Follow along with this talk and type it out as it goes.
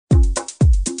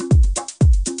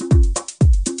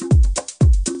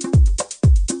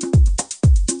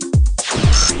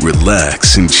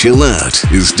Relax and chill out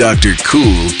as Dr.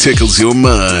 Cool tickles your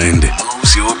mind,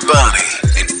 moves your body,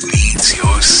 and feeds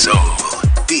your soul.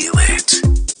 Feel it.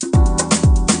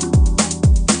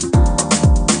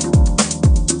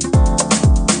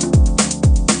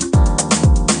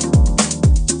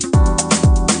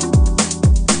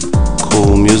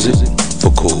 Cool music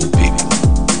for cool people.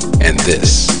 And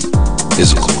this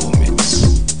is a cool mix.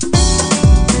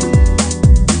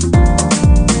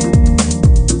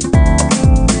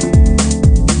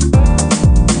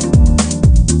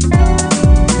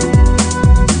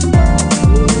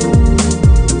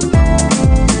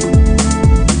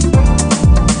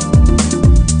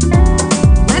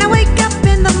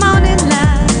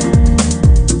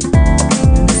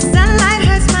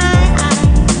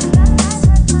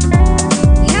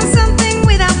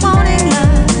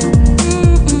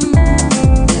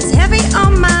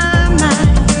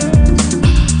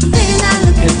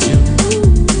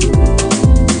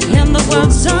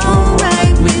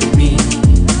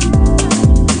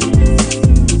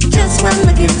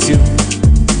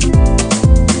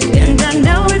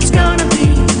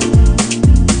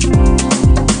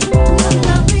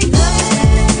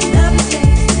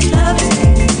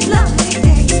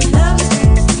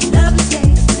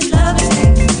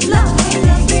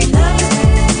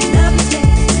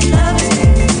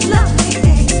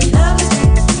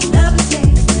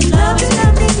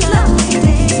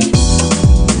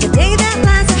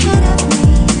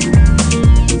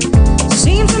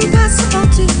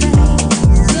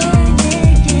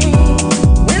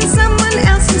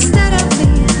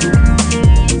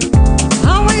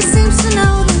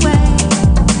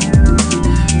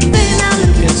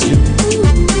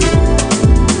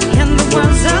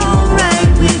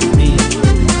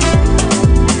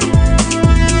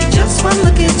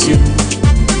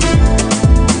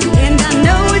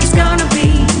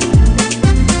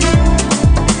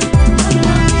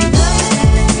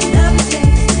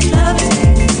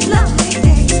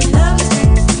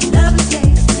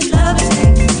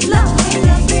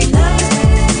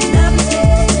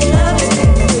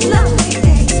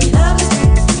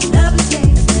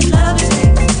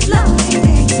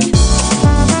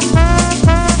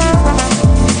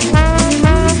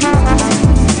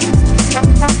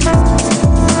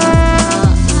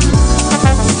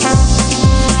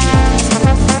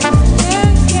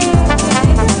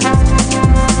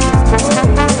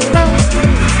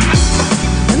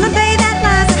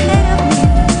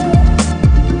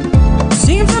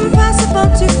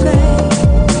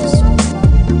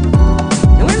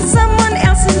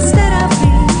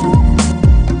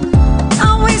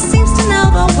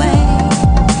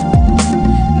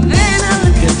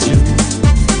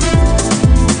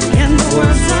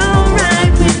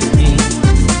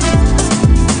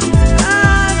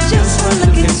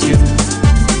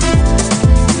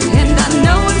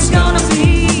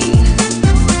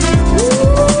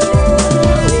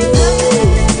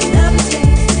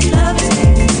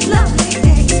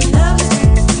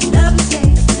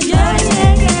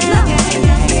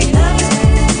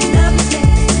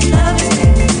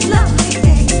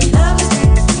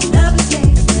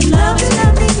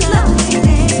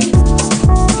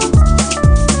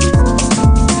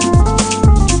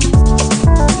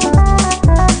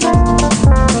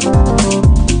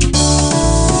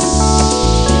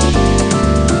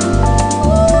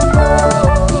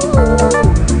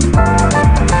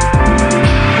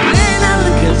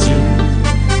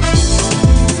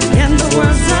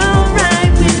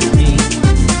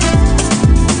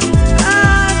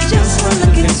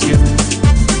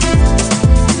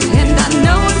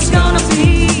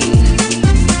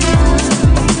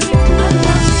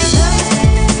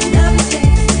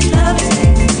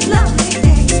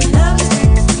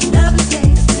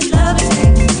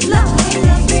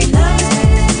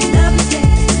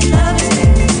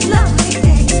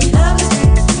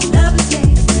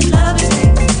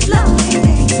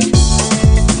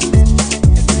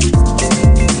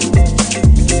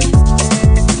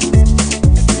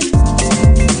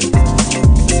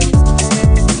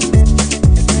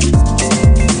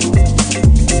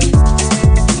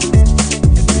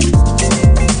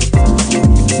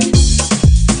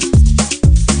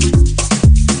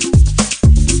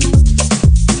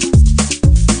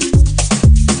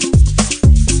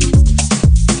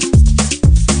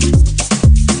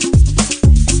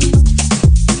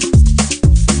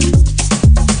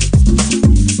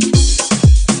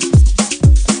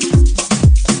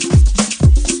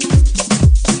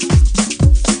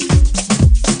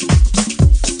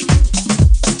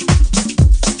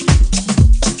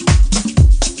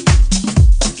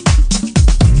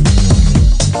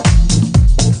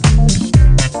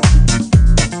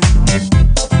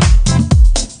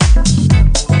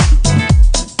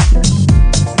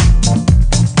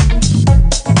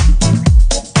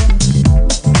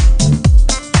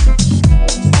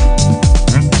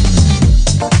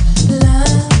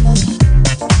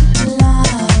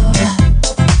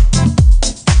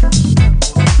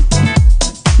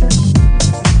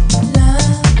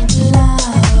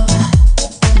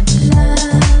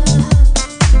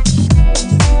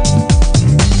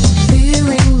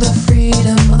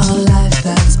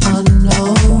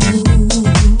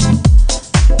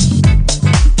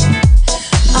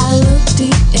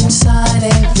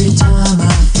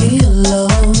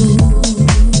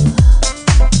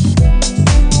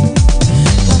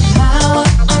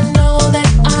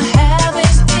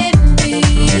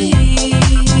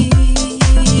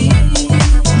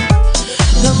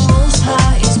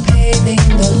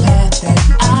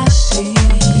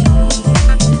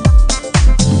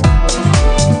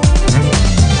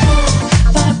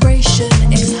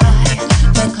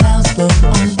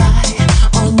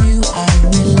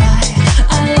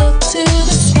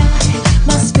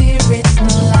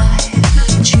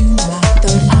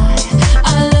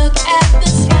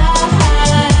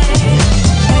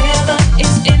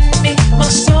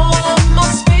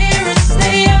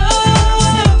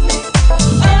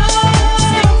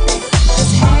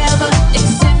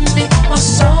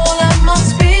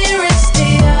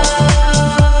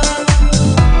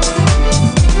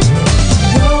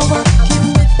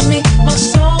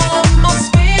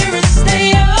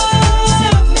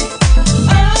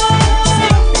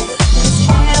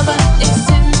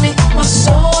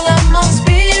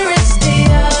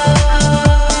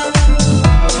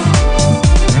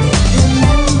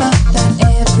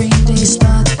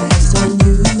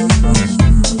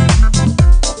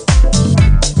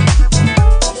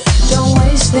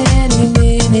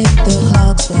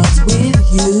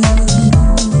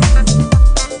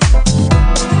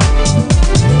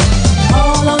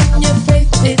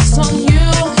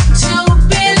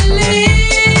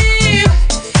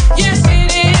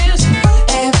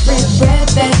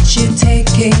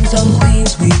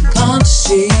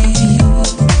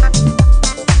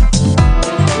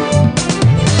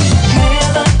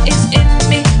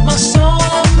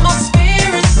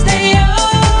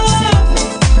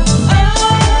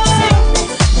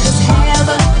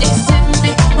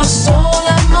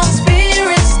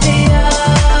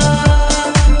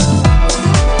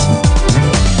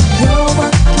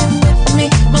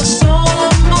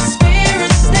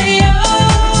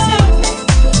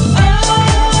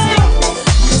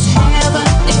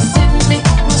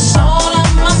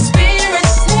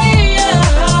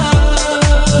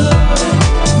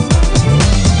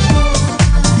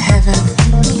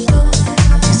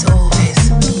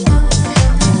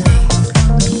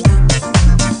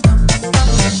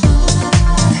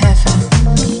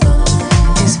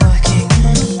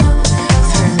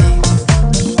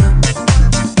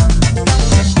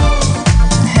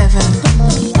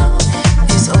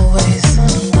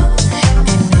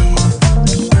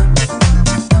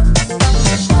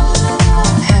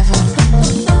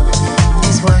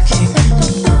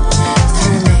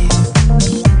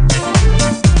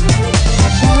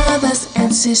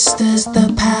 sisters,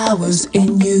 the power's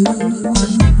in you.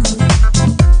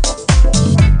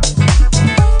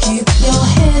 Keep your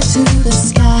head to the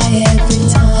sky every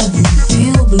time you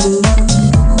feel blue.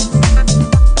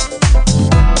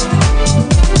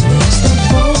 Stay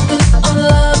focused on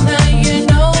love, now you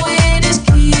know it is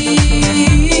key.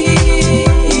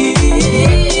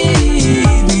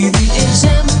 Be the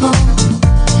example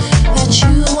that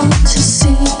you want to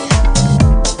see.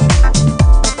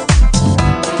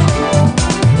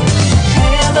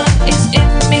 Heaven is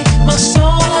in me, my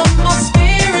soul.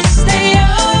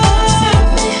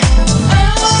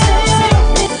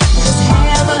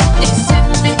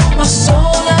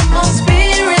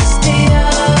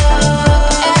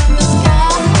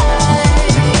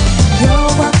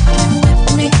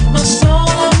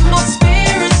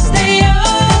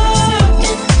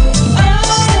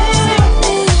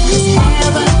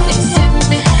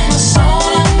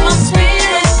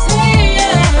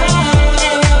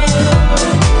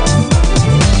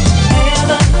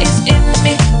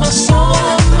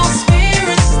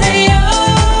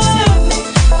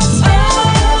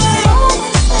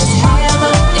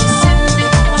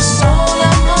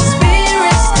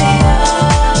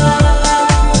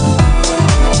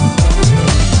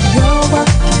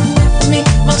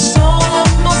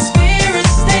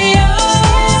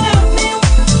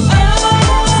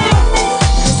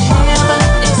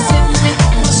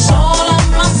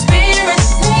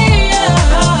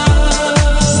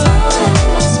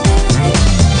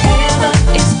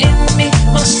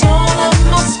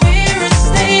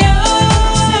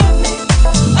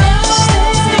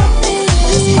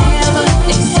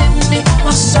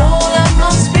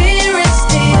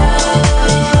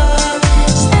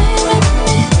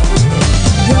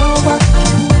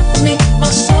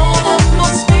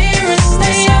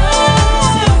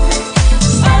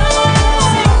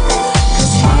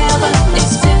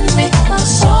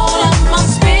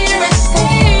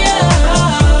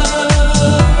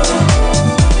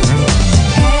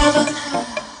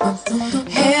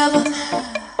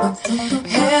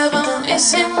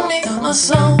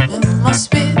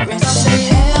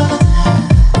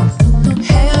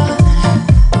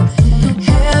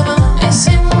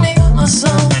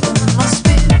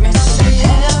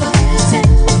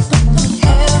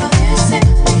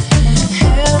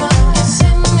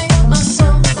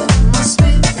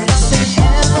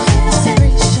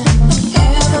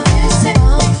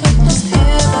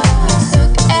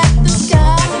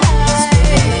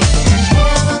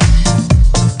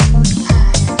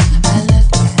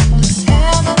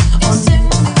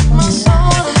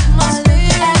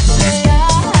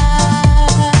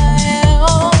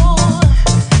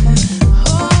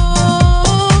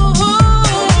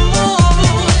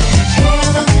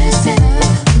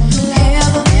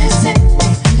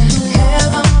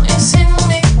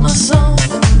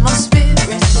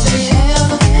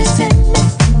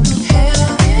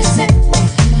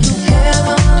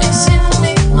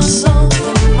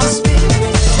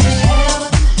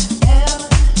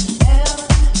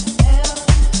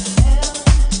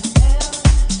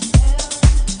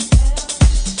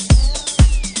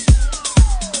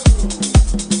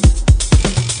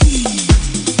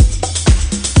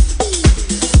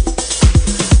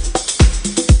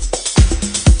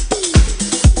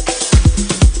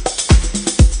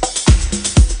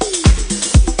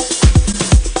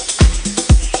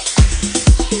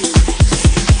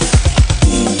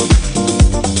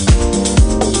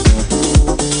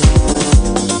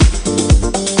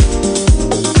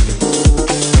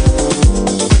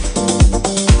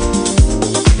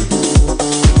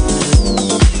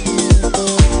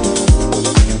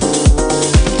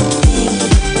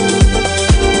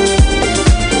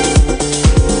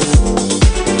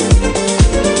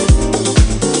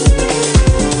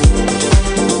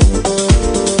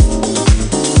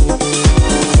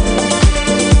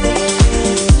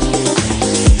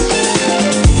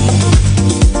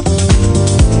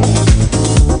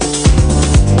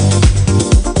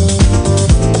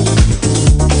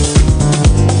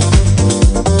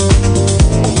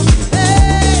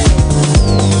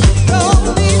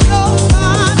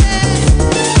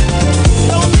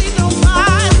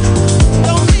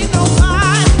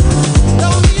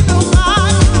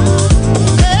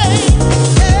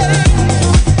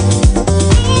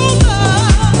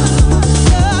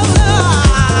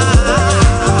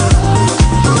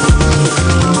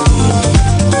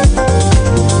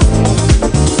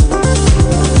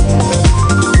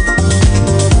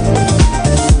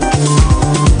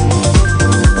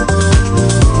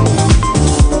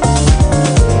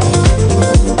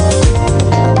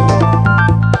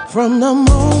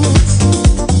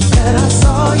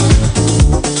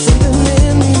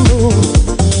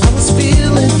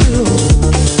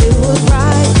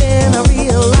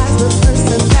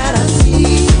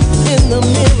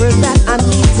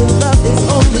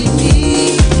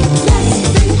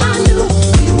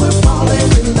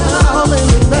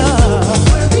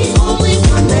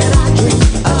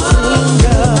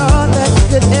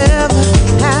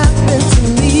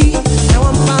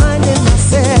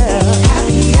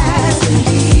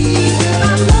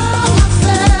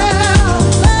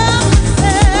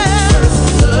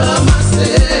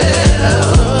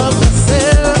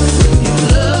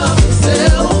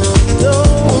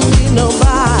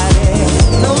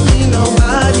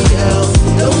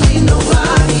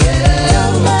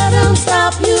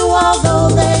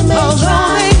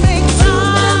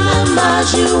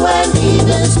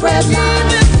 spread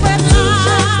love. Just the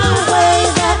way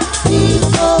that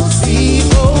people see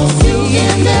you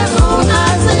in their own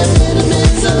eyes and little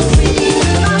misery.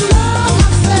 And I love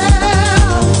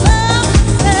myself,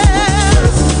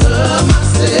 first love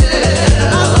myself. I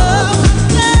love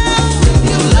myself. When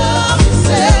you love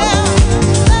yourself,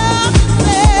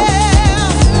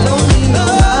 don't need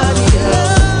nobody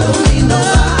else. Don't need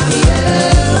nobody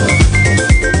else.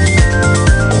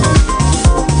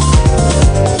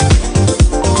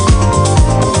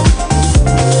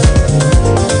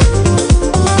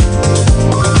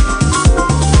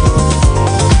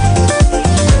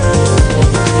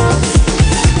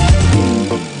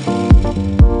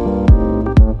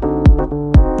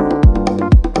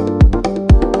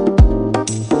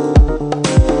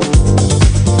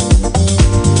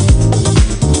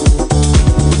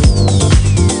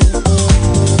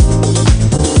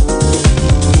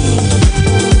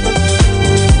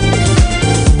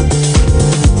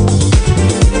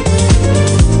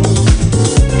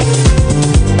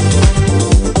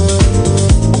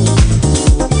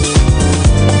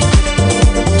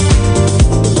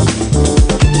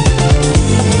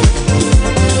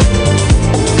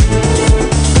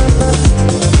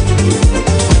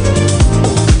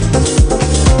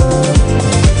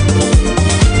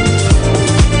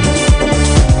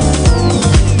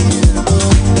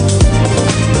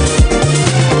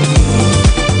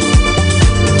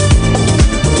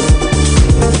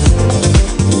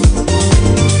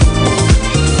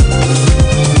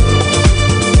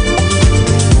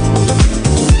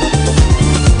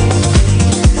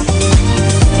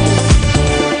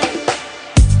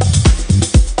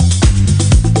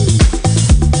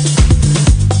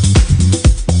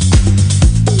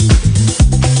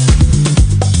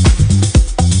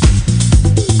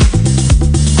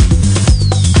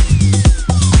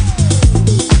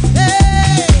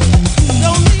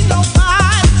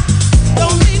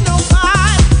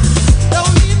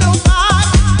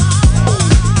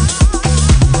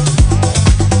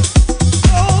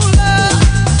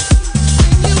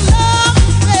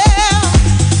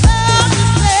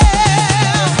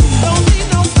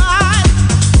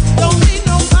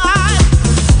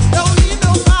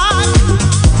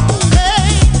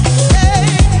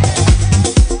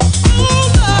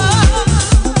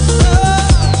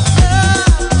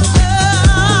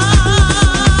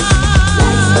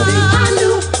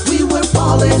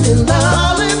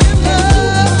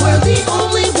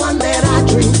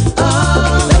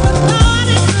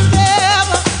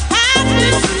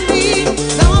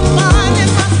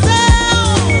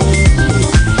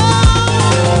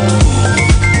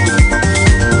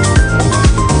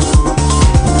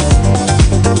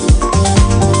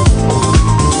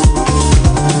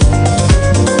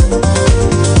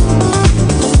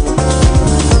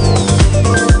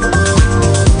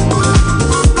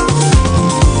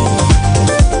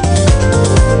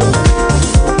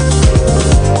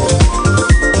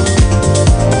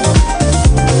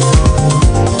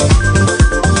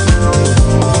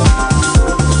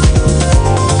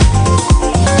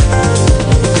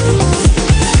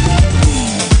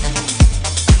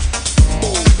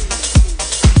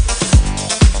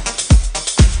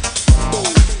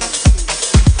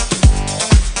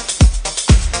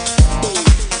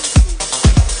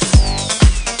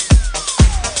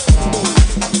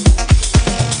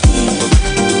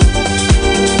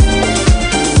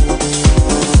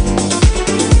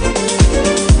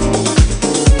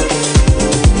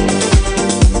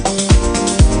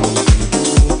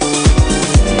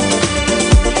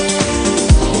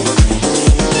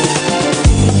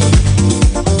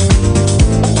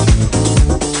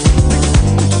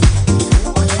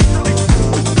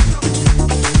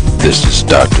 This is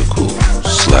Dr. Cool,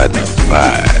 sliding a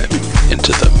vibe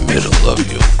into the middle of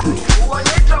your groove.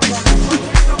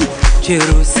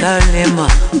 Jerusalema,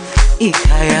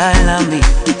 ikhaya lami,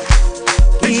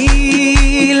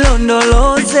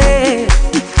 ilondoloze,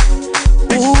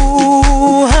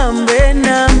 uhambe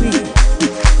nami,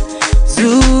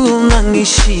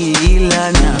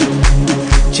 zungangishilana.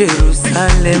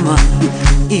 Jerusalema,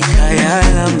 ikhaya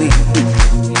lami,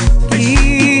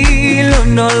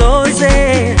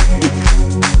 ilondoloze,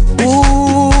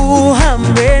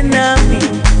 uhambe nami,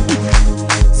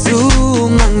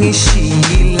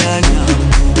 zungangishilana.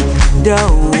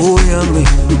 Dawo yami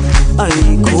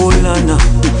ayikholana,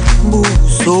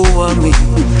 buso wami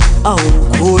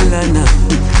awukholana.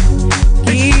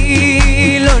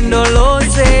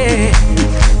 Ilondoloze,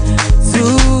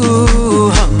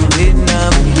 zuhambe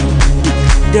nami.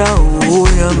 Dawo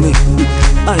yami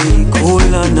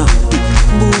ayikholana,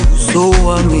 buso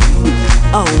wami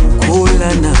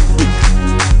awukholana.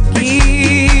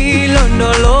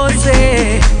 Ilondoloze,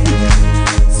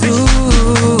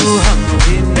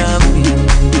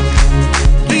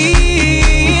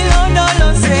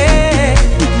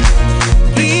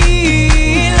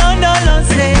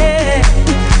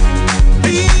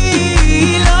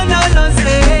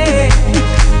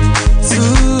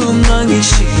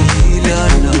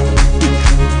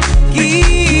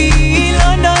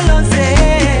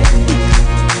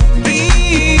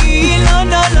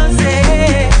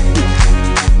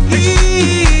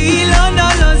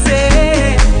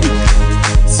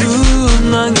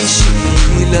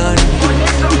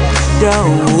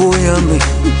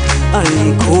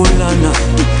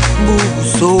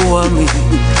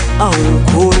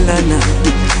 ayikholana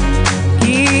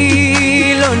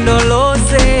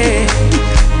ilondoloze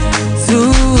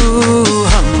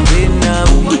zuhambe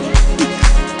nami.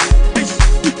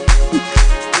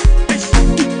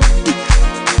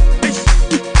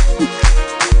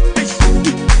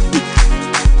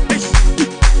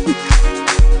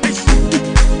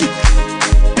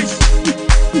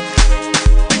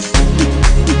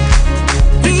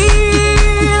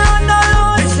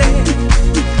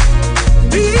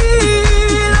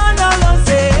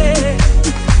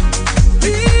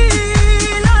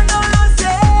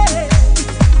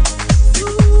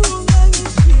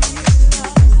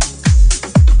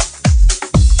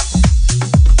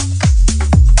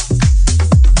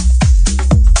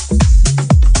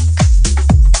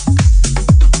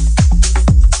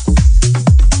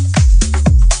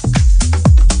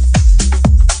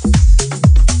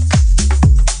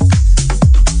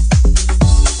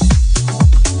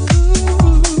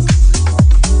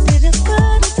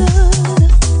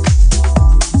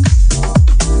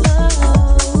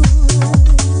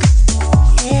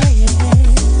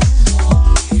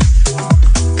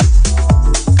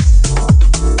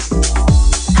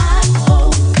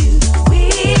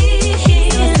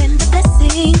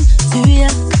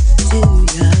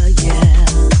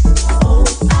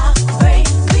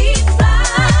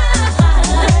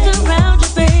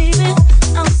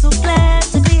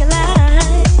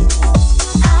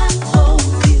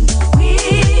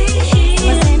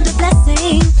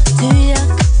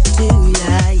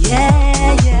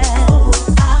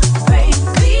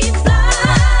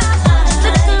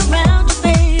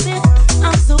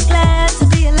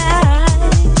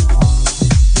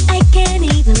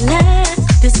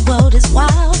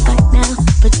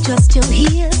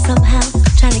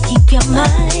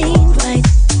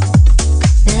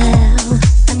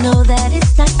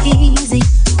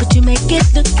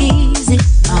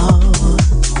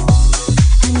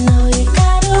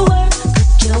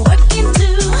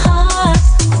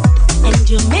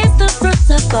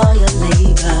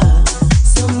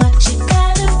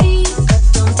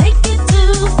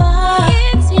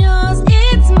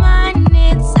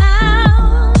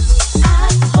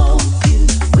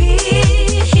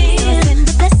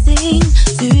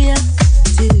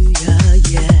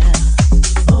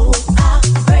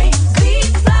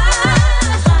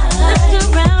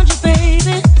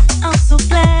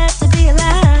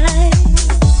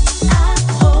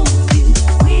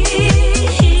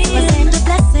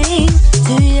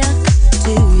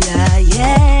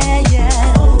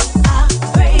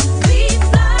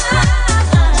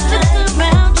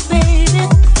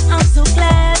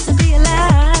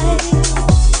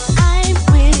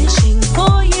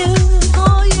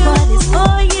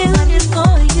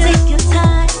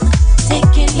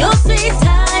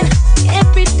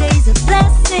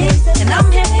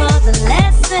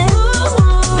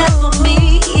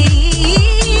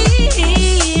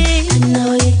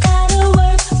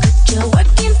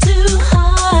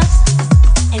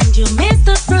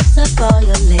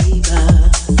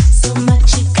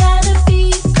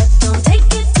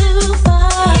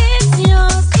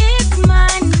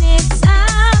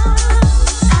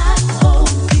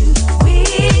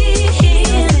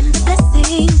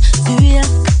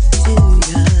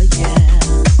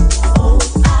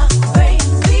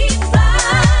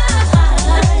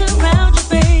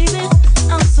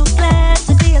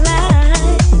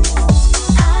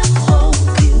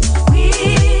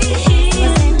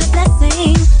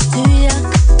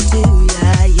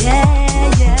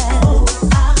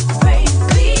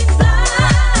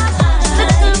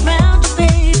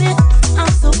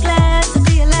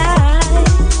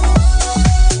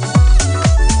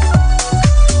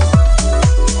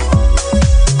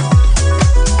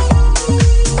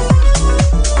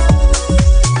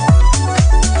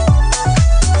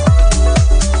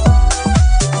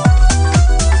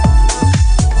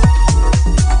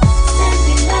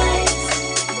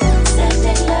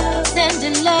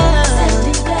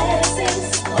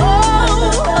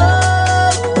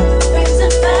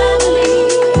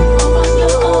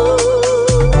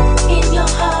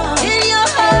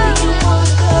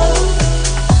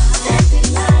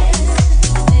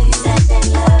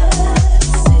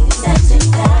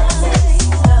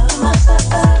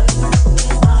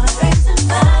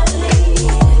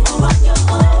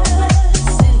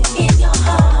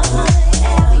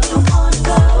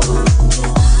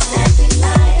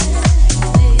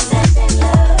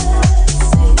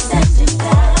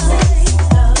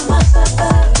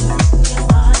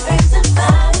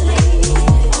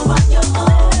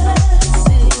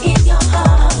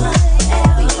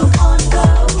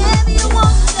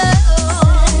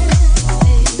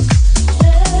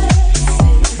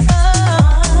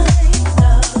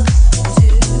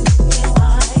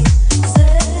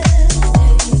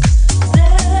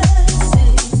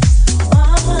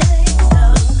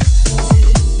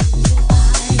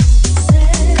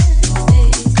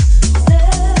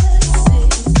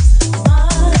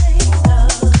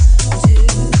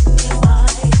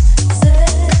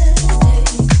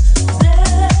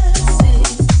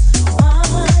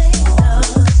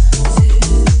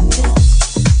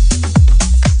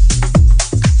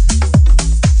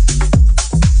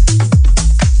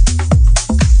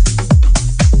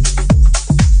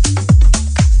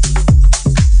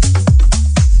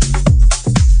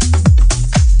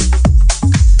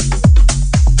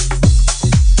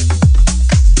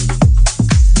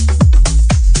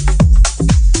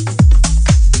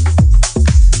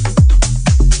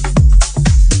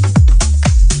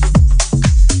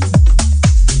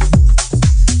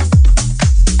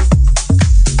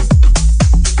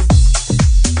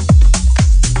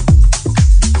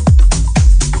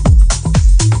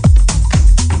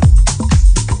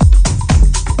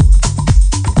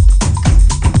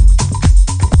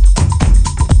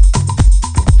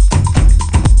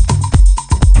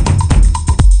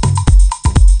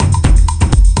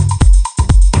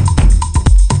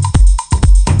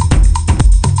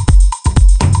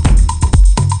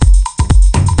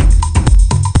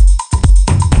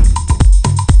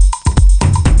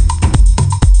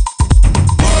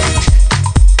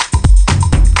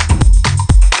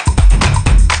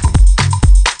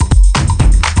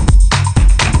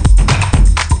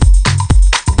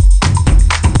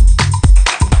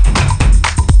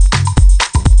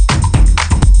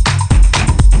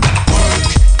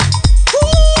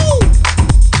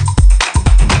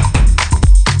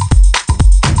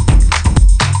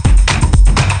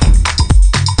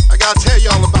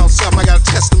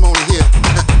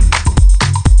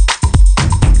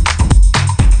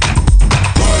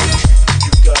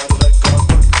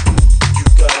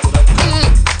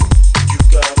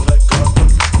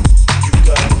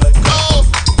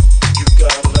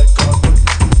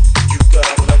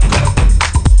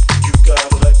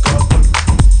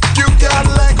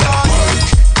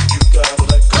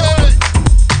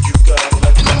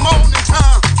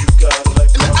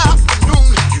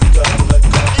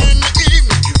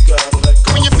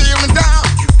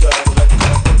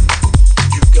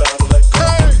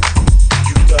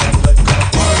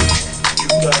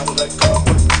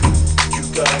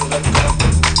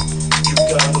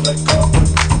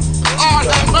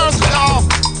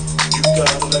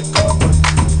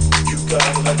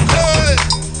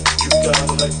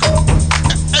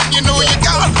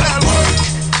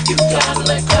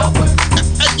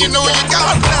 And you know you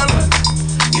gotta let 'em.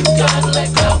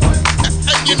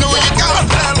 And you know you gotta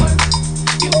let 'em.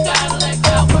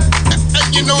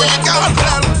 And you know you gotta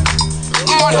let 'em.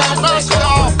 Lord have mercy,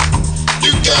 y'all.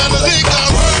 You gotta let go.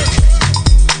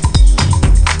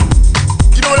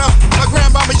 You know what my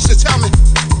grandmama used to tell me?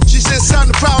 She said, son,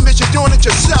 the problem is you're doing it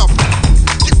yourself.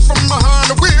 Get from behind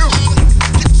the wheel.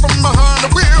 Get from behind the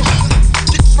wheel.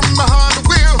 Get from behind the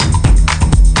wheel.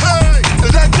 Hey,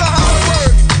 let God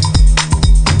work.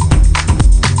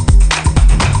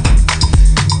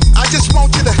 I just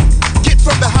want you to get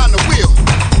from behind the wheel.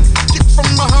 Get from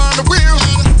behind the wheel.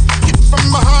 Get from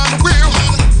behind the wheel.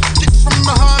 Get from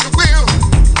behind the wheel.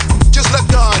 Just let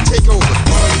God take over.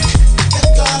 Let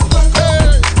God work.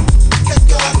 Hey. Let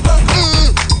God work.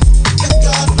 Let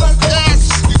God work. Yes.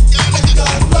 Let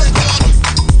God work.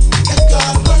 Let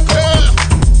God work. Yeah.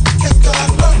 Let God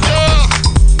work. Yeah.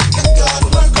 Let God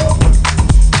work.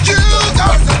 You got to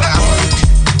let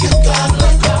Let God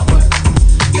work.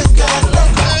 Let God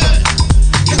work.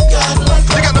 Let God work.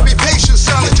 You got to be patient,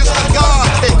 son, and just let God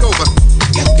take over.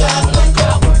 Let God work.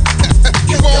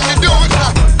 You want me to do it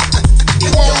now? You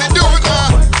want me to do it now?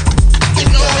 You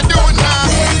know me do it now.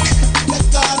 Let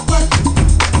God work.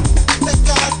 Let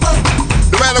God work.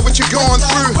 No matter what you're going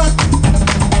through,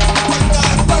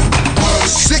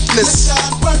 sickness,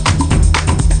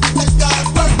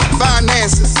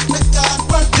 finances,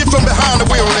 get from behind the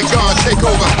wheel and let God take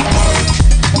over.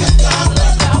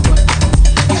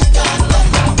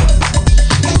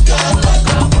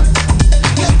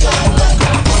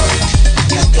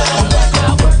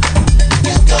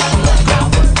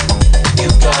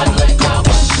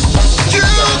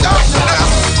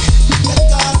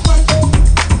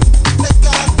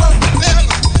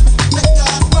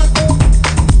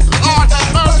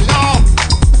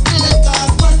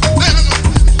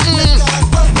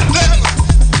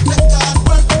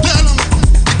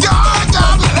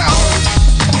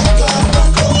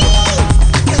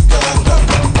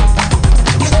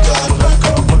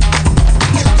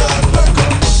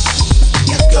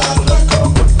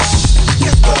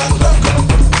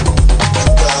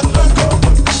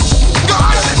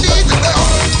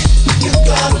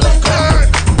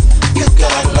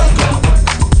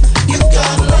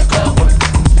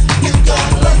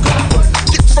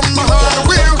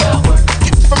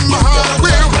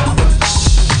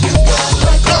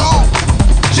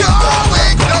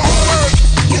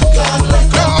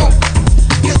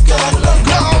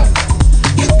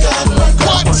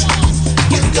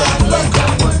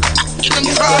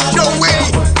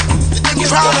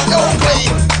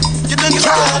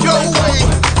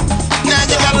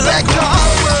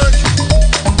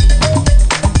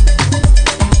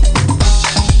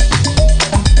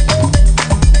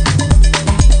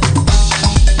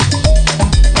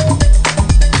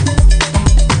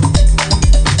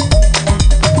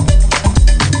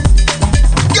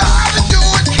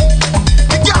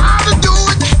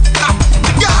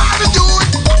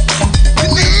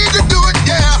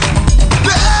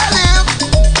 Let it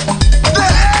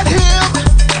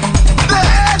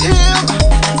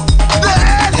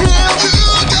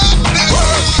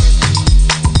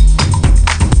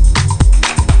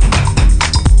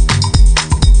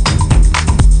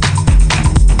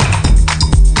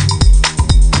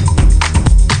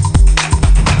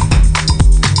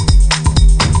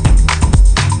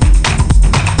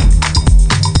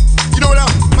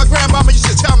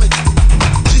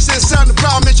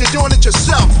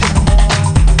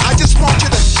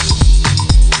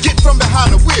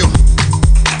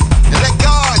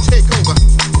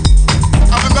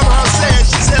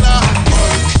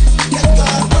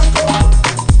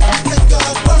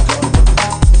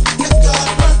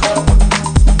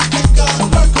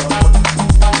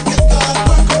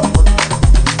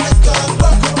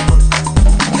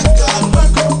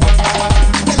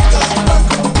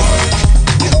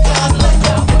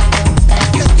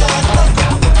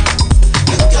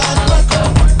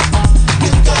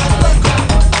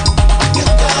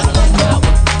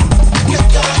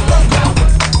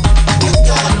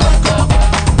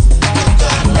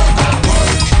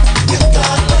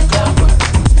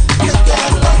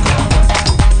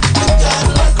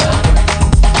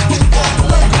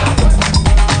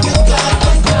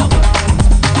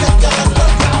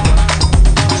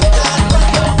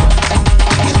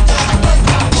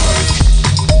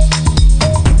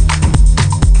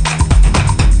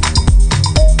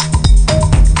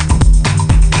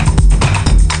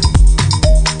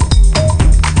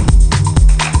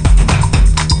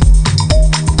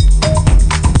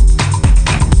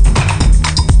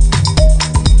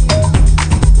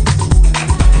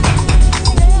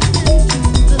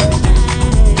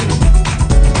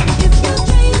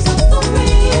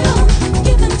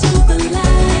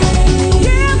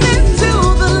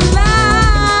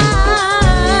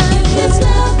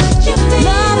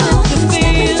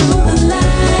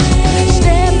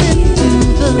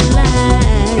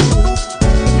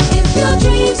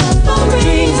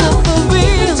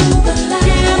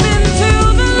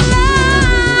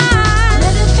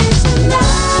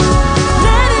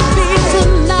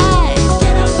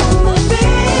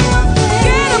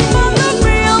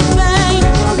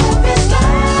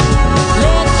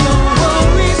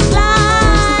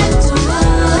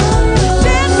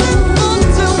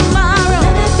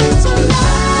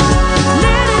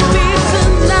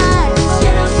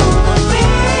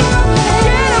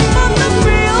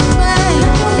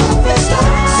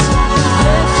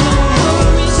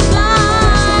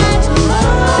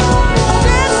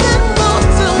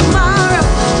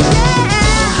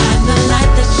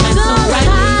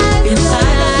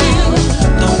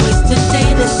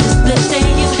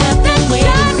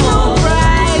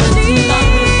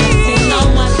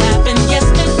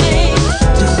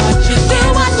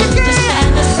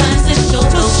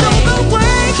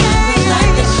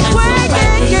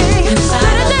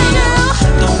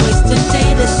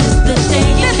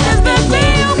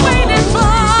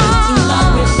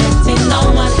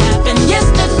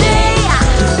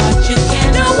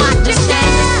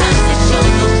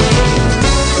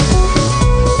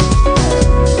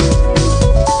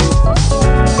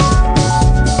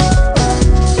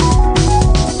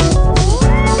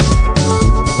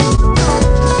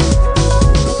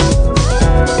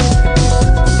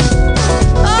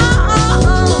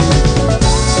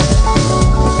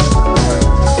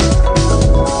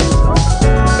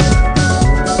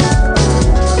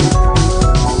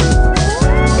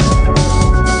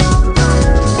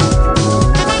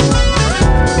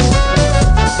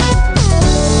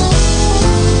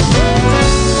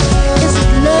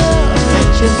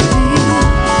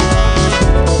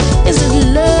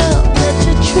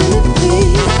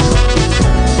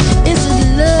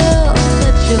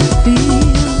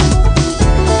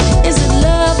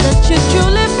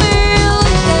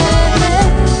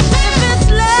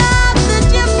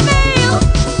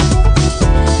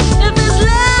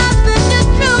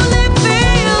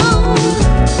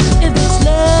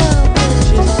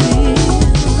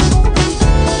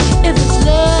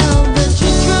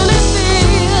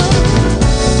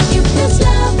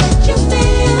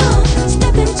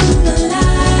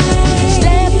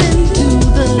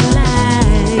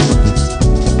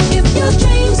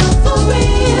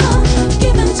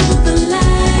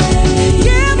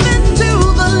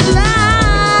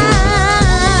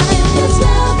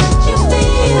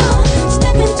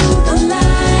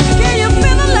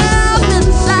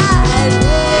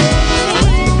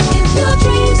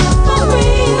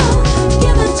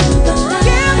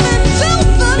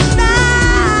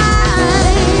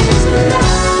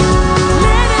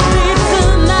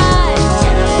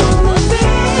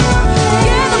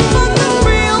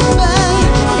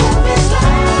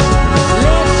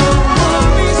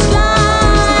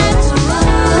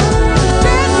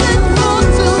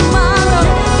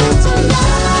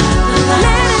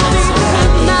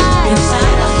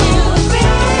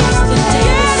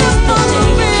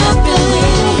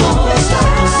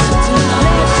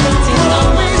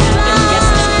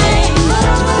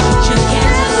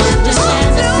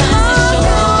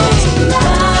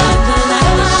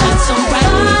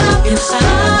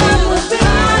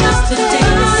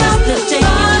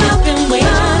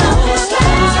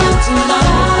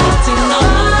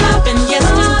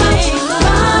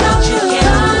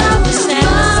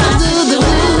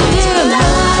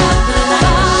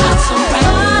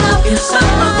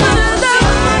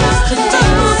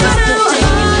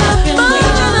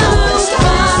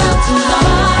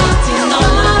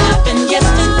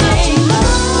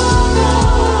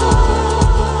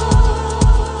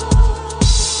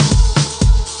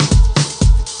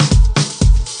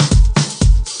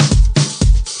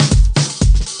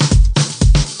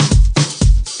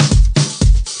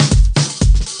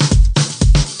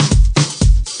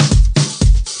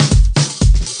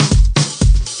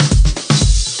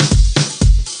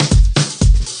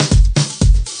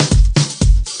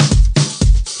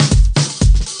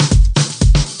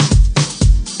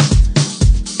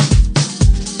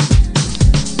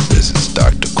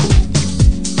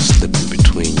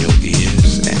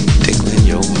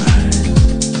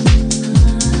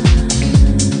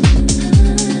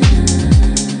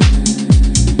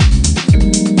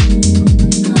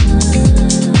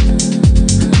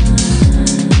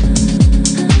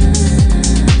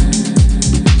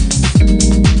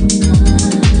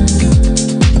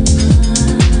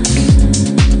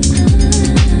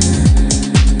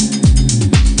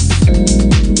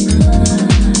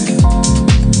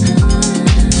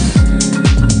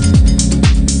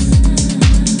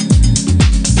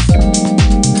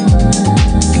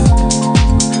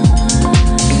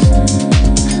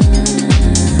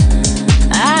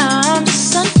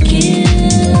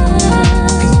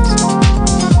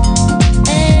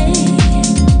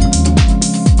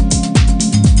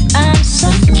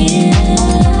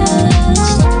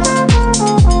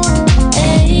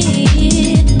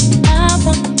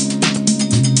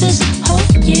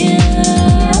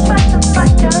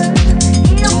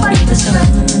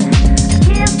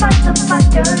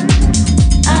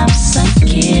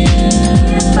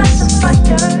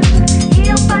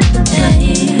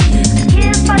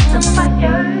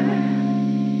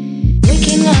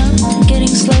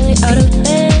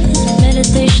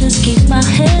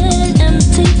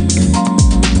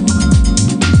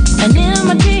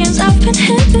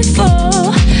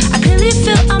before. I clearly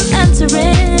feel I'm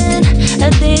entering a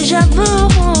deja vu.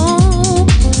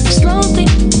 Slowly,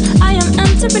 I am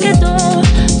entering the door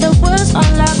that was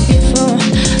unlocked before.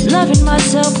 Loving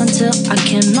myself until I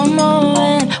can no more.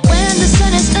 And when the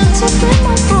sun is entering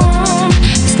my room,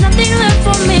 there's nothing left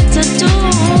for me to do.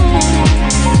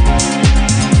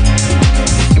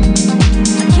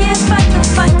 I can't fight the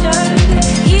fire,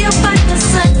 he'll fight the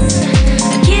sun.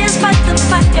 I can't fight the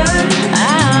fire,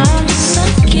 I'm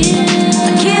sunken.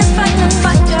 I can't fight the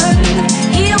fire,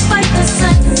 he'll fight the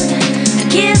sun. I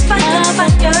can't fight the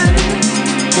fire,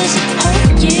 this whole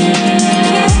year. I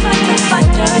can't fight the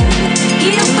fire,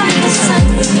 he'll fight the sun.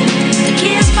 I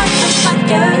can't fight the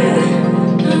fire.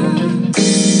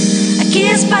 I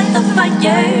can't fight the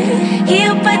fire,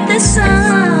 he'll fight the sun.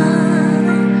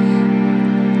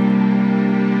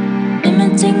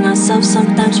 Limiting ourselves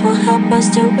sometimes will help us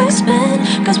to expand,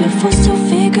 cause we're forced to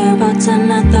figure out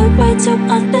another way to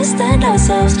understand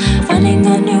ourselves. Finding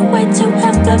a new way to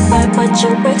amplify what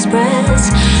you express,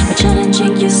 but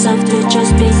challenging yourself to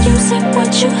just be using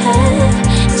what you have.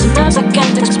 Sometimes I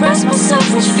can't express myself,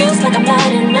 which feels like I'm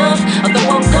not enough, although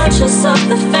I'm conscious of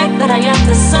the fact that I am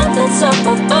the sun that's up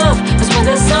above. Cause when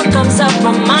the sun comes up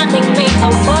reminding me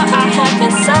of what I have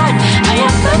inside, I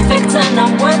am perfect and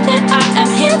I'm worth it. I am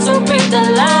here to bring the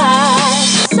light.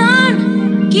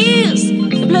 Sun gives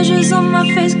the pleasures on my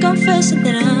face, confessing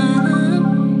that I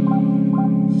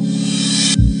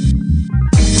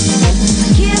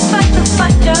can't fight the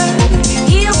fire,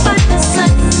 he'll fight the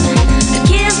sun. I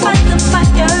can't fight the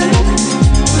fire,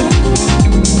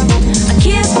 I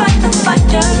can't fight the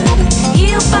fire,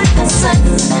 he'll fight the sun.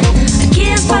 I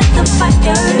can't fight the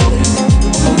fire,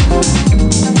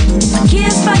 I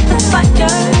can't fight the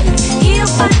fire, he'll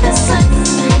fight the sun.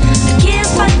 I can't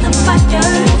fight the fire,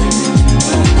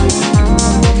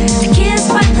 I can't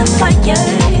fight the fire,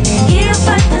 he'll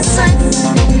fight the sun.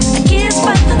 I can't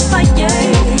fight the fire,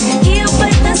 he'll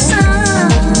fight the sun.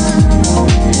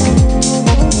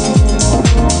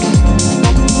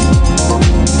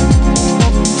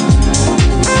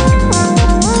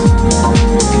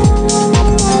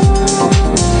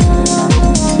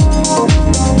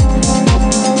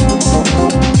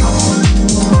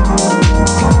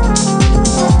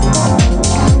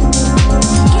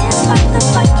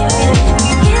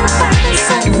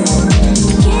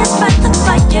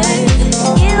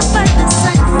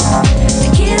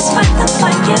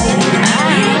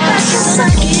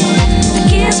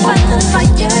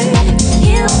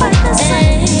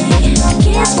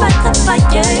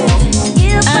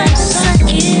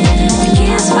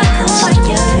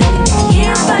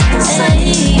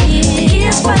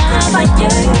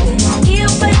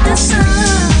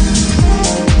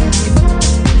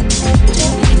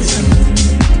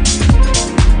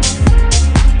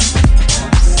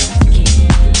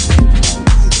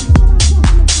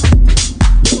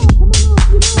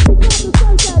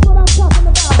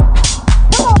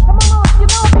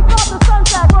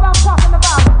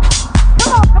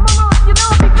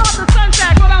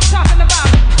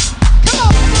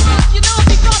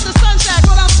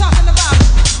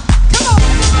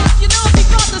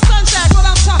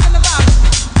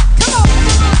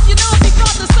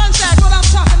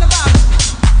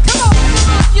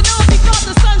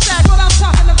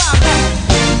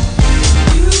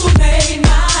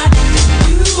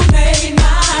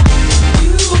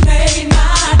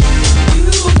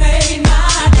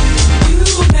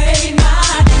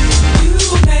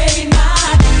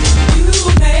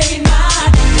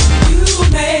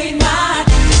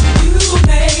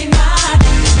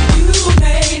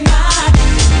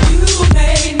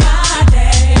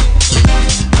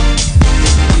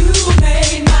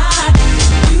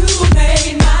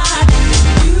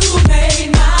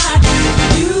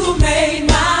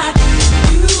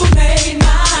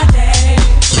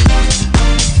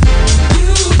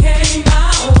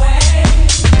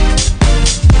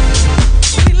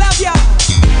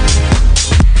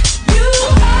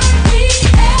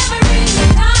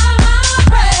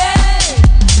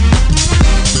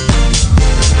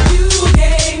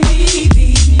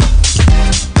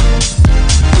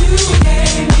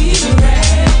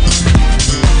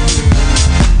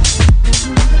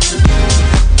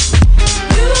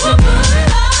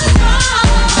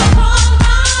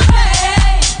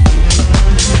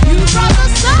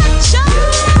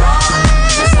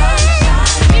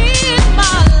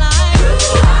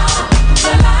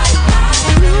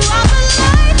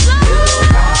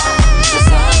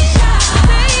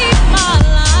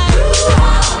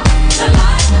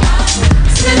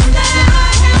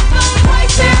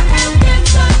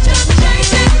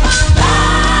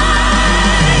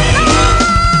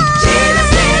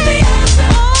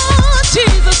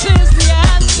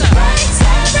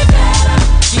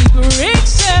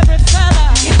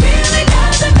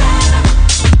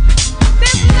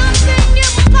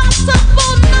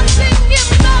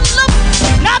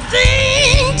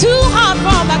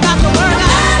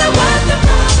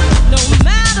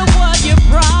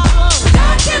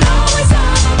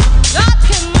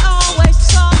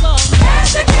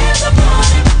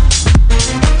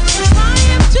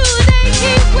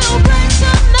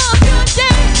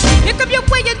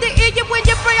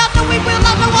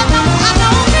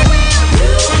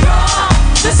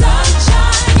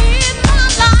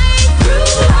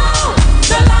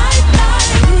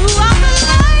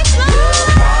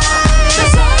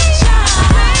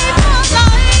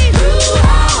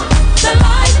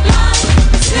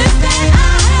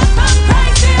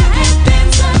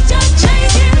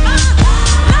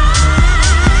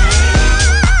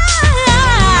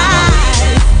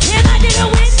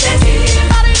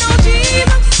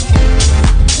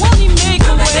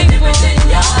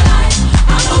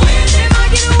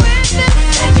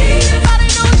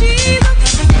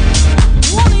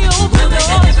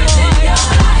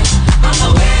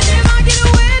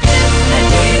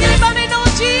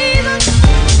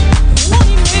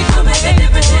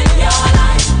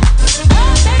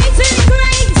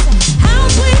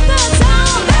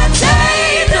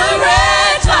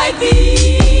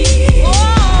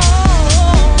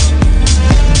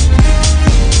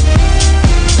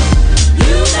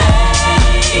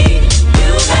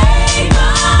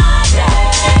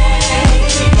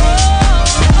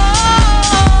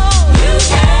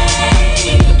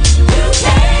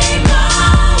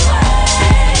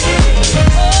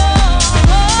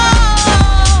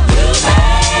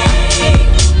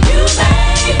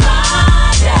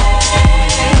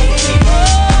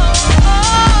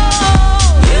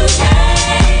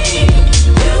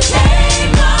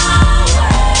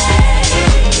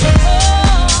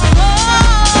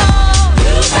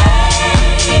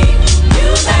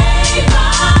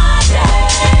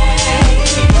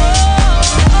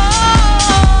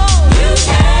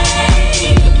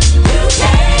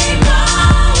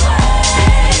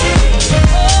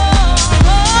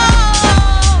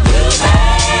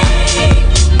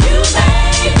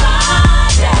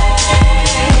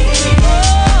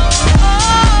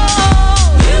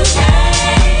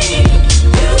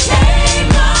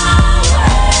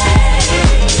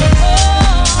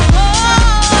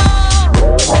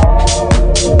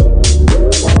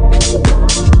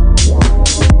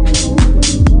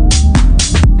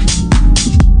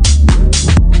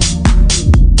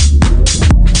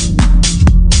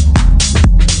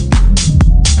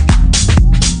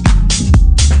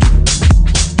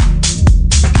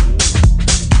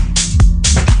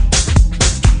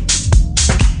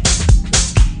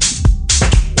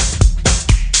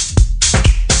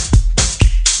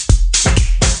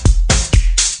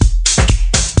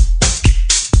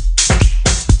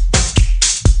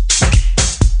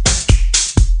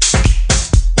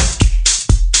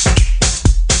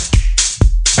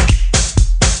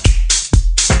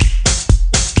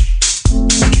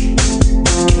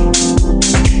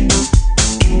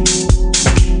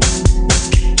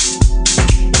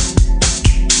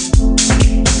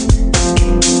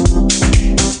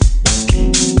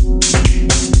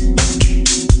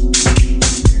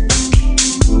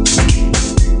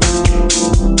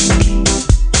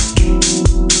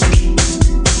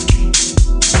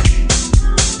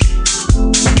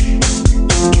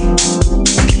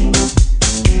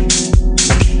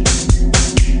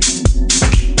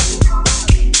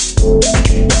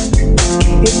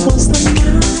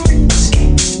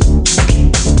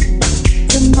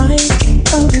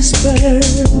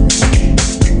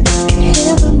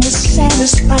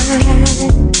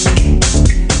 provide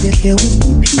that there will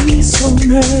be peace on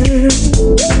earth.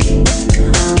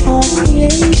 All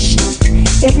creation,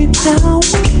 every power,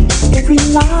 every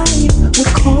life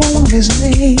will call on His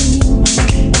name.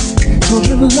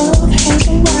 Children, love has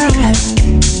arrived,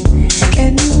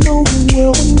 and you know the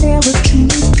world will never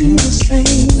truly be the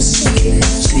same.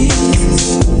 Jesus,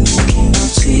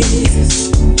 Jesus,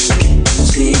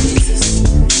 Jesus,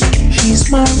 He's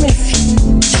my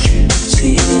refuge.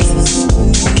 Jesus,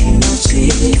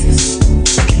 Jesus,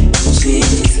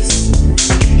 Jesus,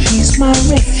 He's my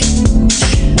refuge.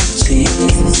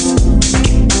 Jesus,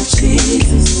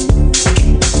 Jesus,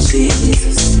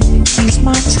 Jesus, He's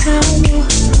my tower,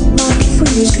 my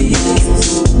friend. Jesus,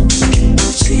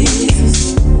 Jesus,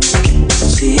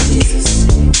 Jesus,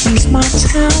 He's my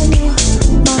tower,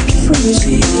 my friend.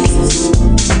 Jesus,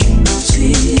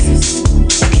 Jesus,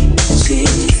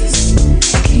 Jesus,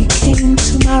 He came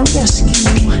to my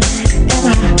rescue, and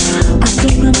I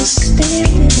don't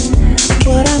understand it,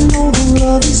 but I know the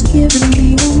love He's given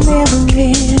me will never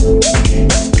end.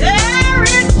 There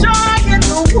is joy in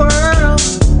the world,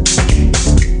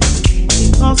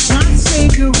 because my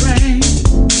Savior reigns.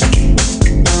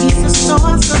 He's the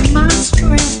source of my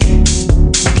strength,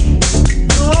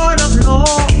 Lord of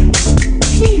lords,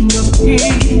 King of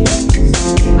kings,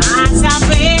 my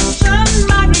salvation,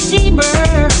 my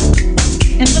Redeemer.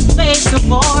 In the face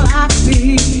of all I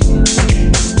feel,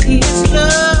 His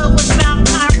love without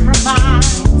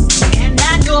compromise, and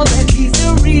I know that He's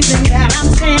the reason that I'm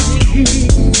standing here.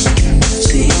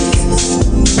 Jesus,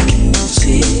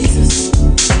 Jesus,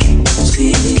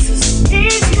 Jesus,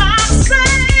 He's my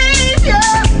Savior.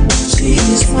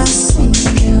 He's my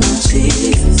Savior.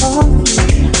 Jesus, oh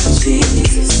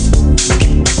Jesus,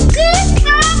 He's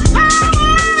my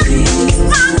power. Jesus,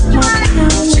 my power, my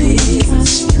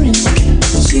strength.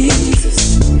 Jesus,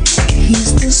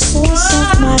 He's the source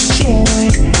of my joy.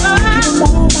 Give Him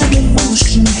all my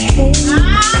devotion, hey,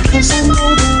 'cause I know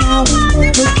that I will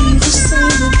never be the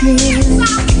same again.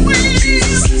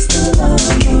 Jesus is the love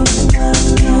of my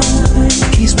life.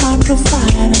 He's my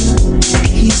provider.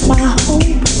 He's my hope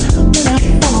when I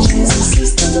fall. Jesus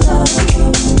is the love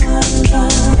of my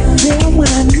life. There when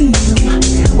I need Him,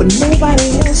 when nobody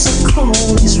else will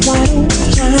call, He's right on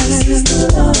time. Jesus is the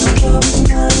love of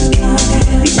my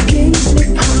life. He gave me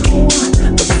power,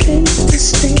 the faith to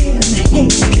stand. Hey,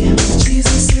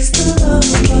 Jesus is the love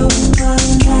of my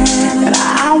life. And I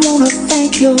wanna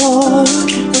thank You, Lord,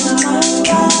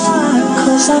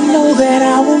 'cause I know that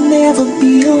I will never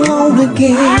be alone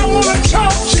again. I wanna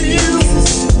talk to You,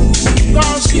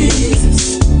 Lord Jesus.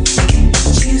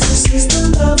 Jesus is the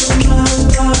love of my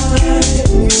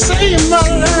life. Save my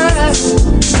life.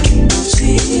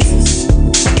 Jesus,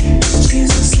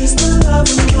 Jesus is the love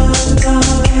of my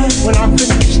life. When I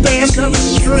couldn't stand up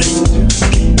straight,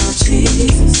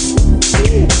 Jesus,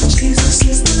 Jesus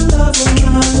is the love of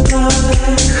my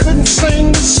life. Couldn't sing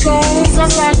the songs I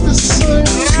like to sing.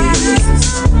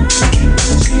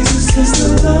 Jesus is the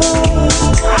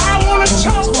love. I wanna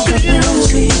talk to You,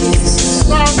 Jesus,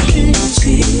 Lord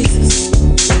Jesus.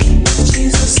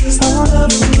 Jesus is the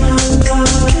love of my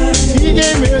life. He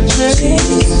gave me a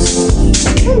chance.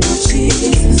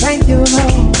 Thank You,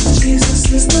 Lord. Jesus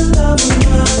is the love of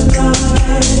my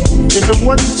life. If it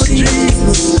wasn't for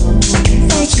Jesus,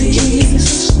 thank You,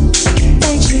 Jesus.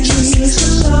 Thank You, Jesus, the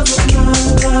love of my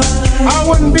life. I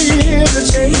wouldn't be here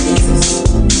today.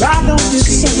 I know You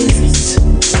saved it.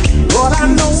 Lord, I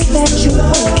know that You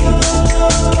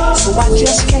love. So I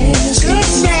just ask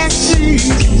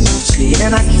Jesus,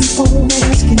 and I keep on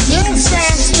asking Jesus. Just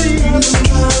ask Jesus.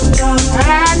 I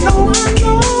know,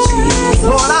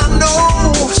 Lord, I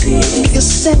know You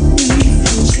set me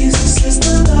free. Jesus is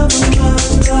the love of my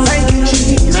life. Thank You,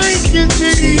 Jesus. Thank You,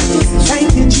 Jesus. Thank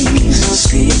You,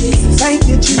 Jesus. Thank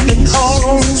You, Jesus.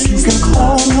 You can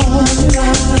call on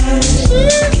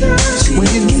when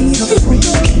you need a friend.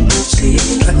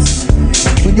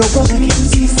 When your brother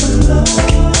can't be for love,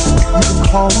 you can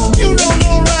call on You don't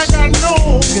know like I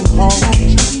know. You can call on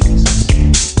Jesus.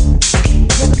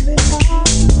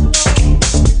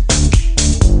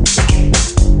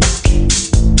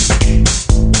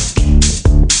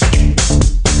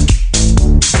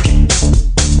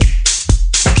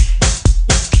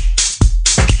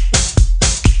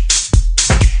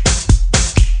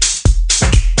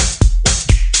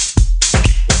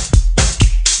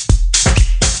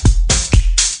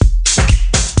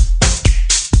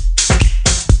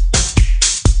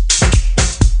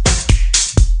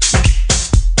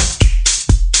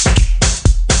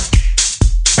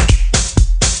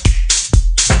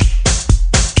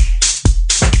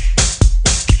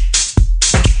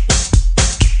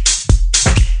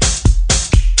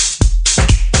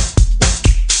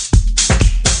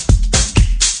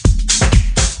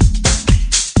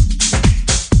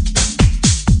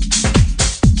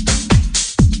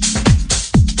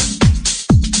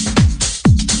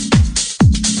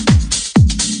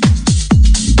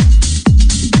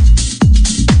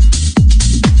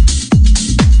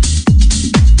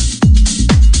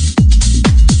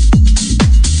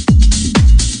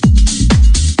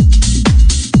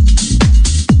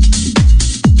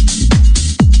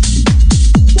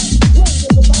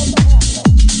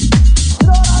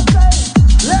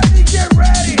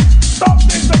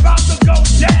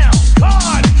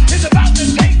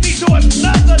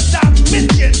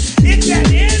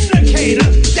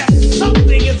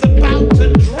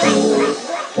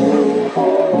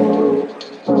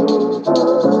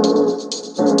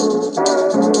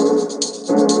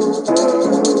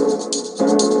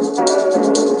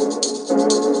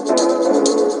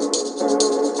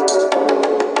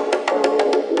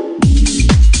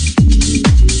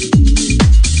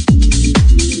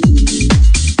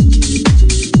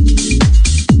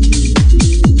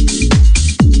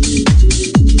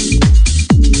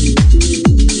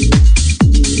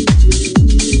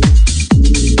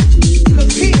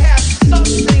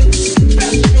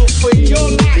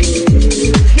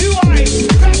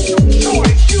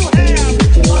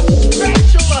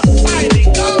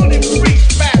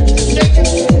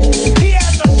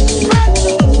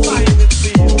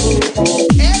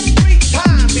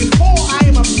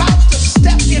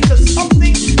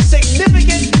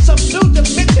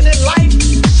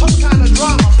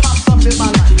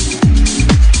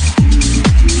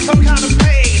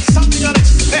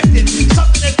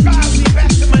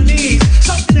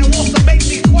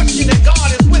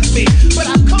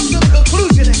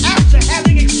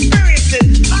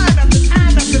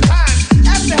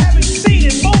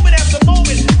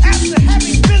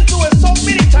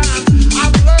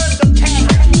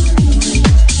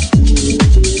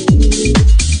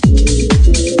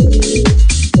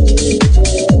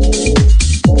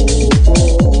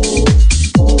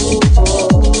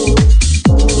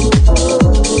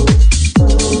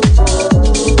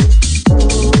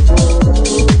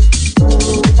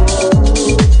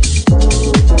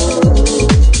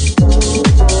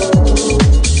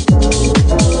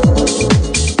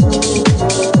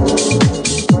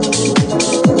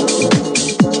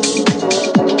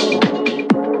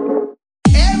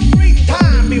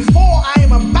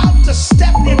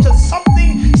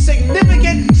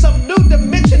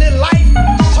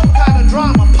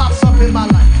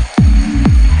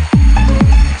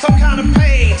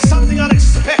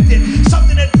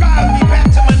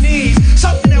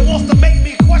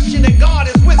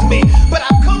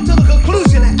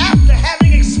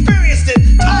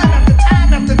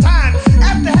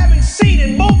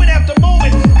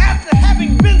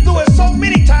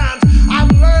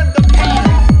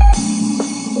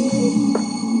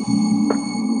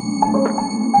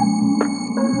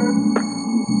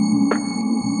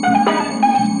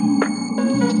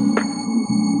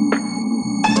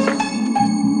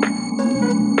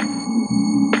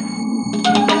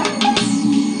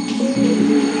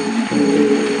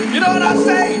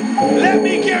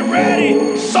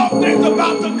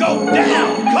 about to go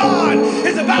down. God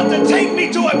is about to take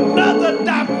me to another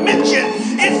dimension.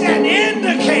 It's an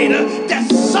indicator that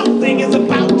something is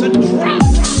about to drop.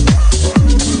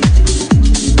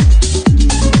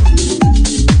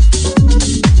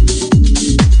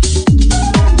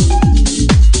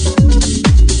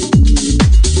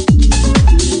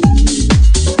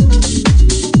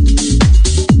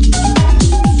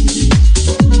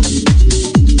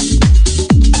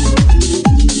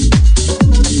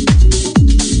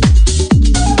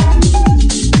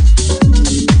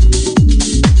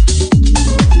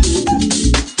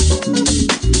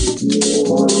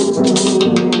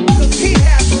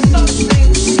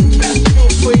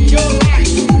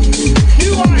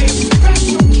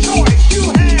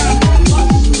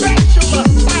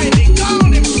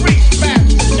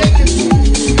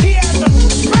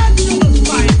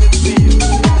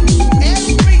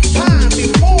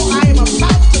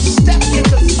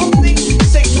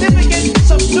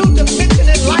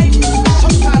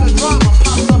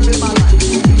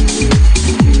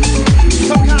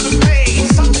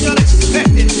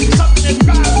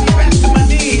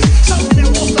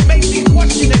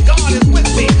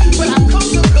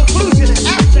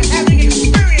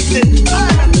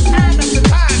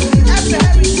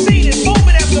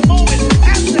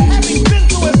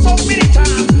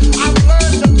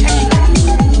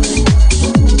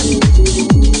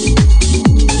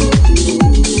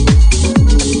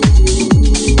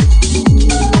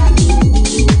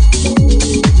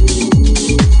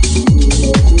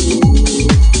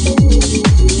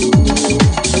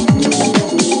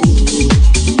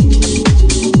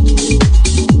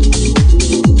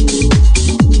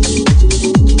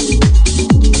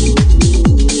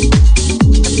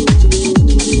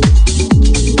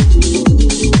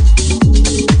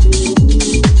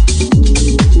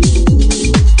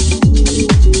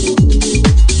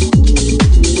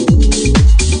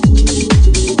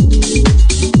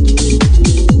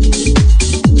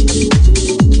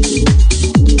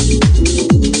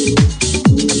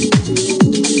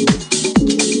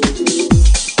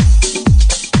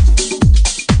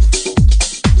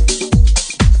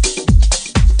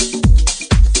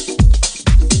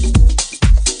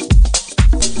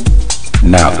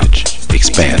 Knowledge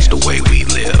expands the way we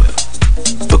live.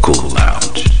 The Cool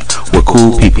Lounge, where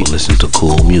cool people listen to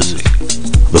cool music.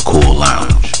 The Cool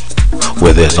Lounge,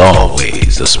 where there's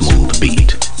always a smooth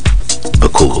beat. The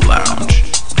Cool Lounge.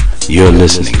 You're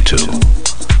listening to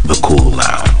The Cool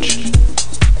Lounge.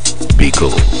 Be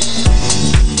cool.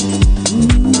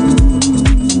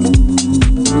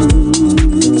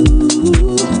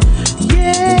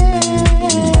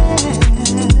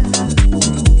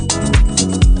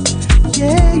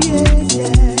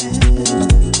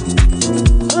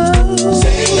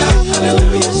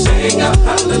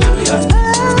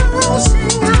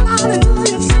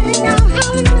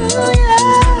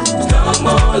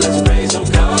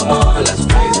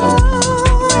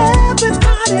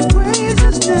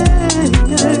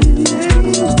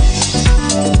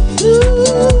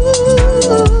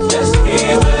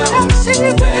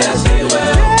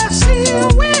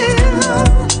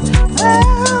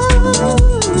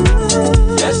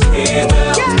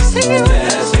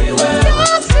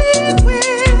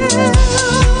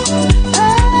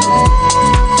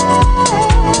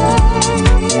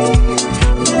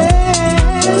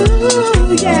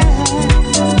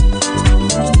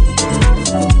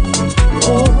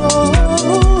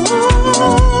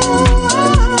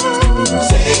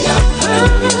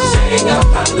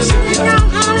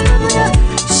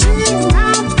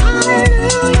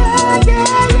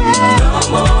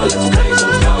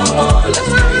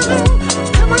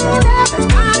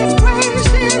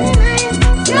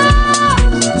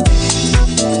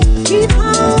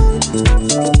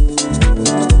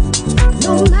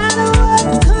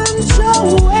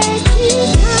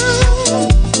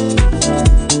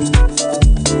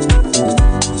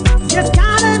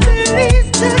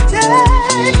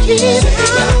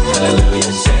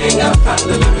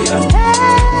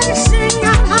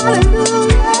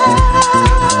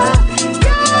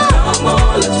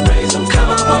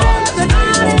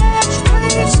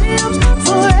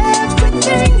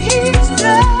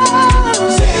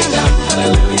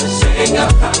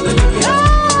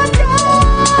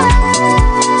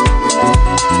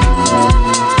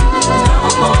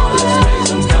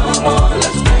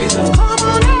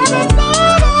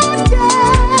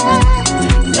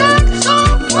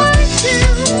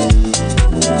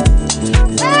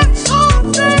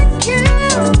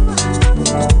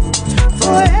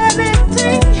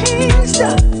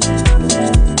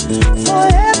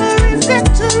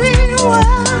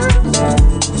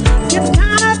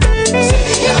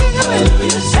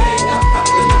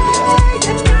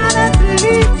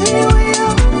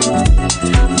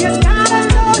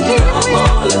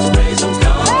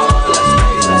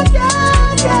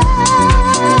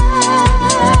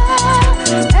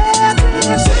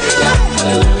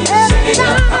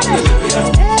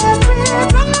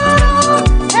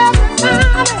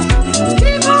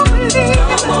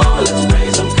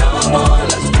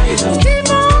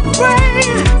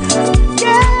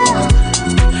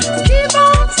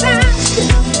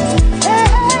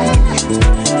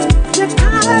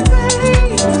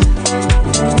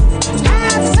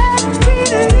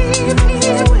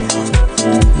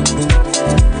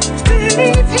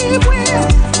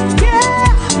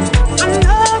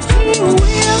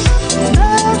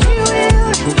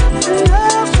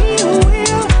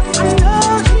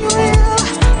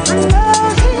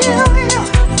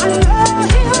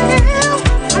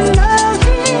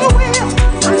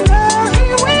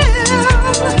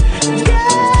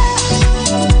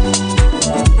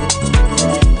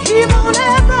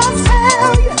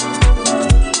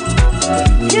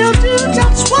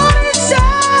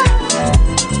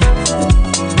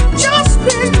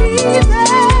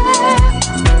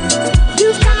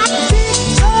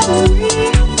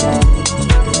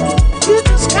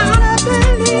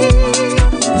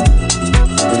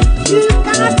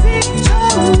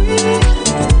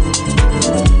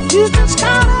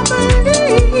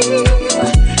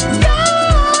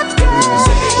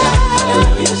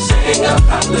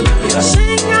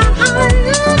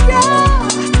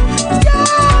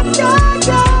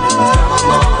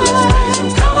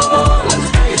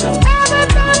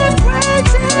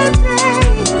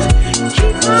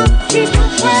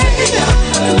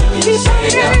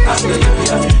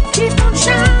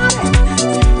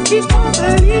 Keep on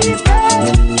believing,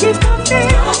 keep on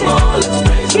dancing,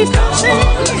 keep on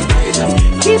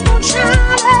singing, keep on shining.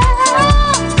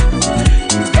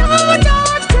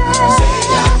 Don't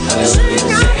dance,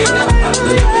 sing out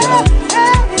hallelujah.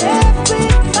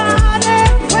 Everybody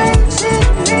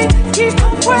praising me, keep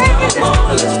on praising. Come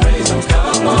on, let's praise Him.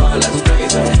 Come on, let's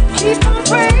praise Him. Keep on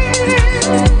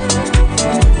praising,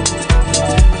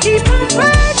 keep on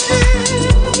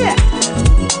praising, yeah.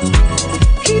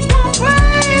 Keep on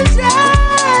praising,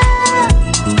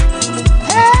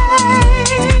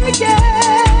 hey,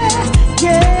 yeah,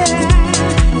 yeah,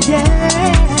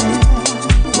 yeah,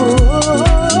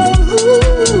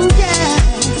 oh, yeah.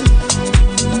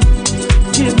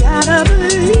 You gotta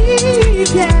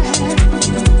believe, yeah.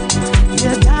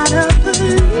 You gotta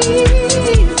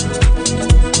believe.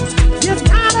 You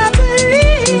gotta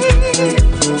believe.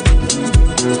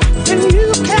 Then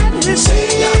you can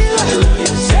receive.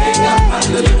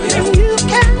 Then you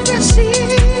can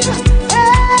receive.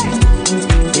 Hey,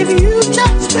 if you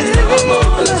just believe. Come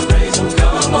on, let's praise Him.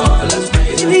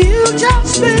 If you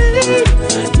just believe,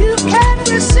 you can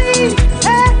receive.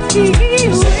 Hey, He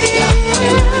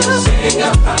will. Sing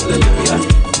up, hallelujah.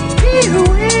 He will.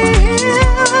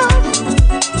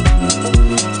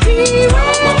 He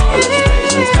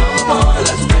will. Come on,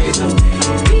 let's praise Him.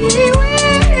 He will.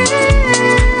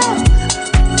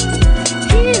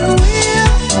 He will.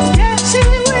 Yes, He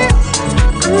will.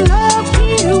 I love He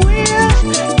will.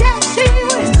 Yes, He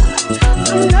will. I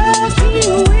love He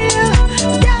will.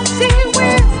 Yes, He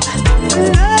will. I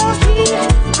love He.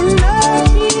 I love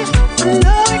He. I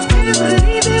love it. Can't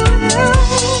believe He will.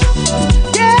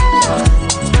 Yeah,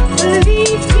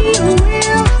 believe He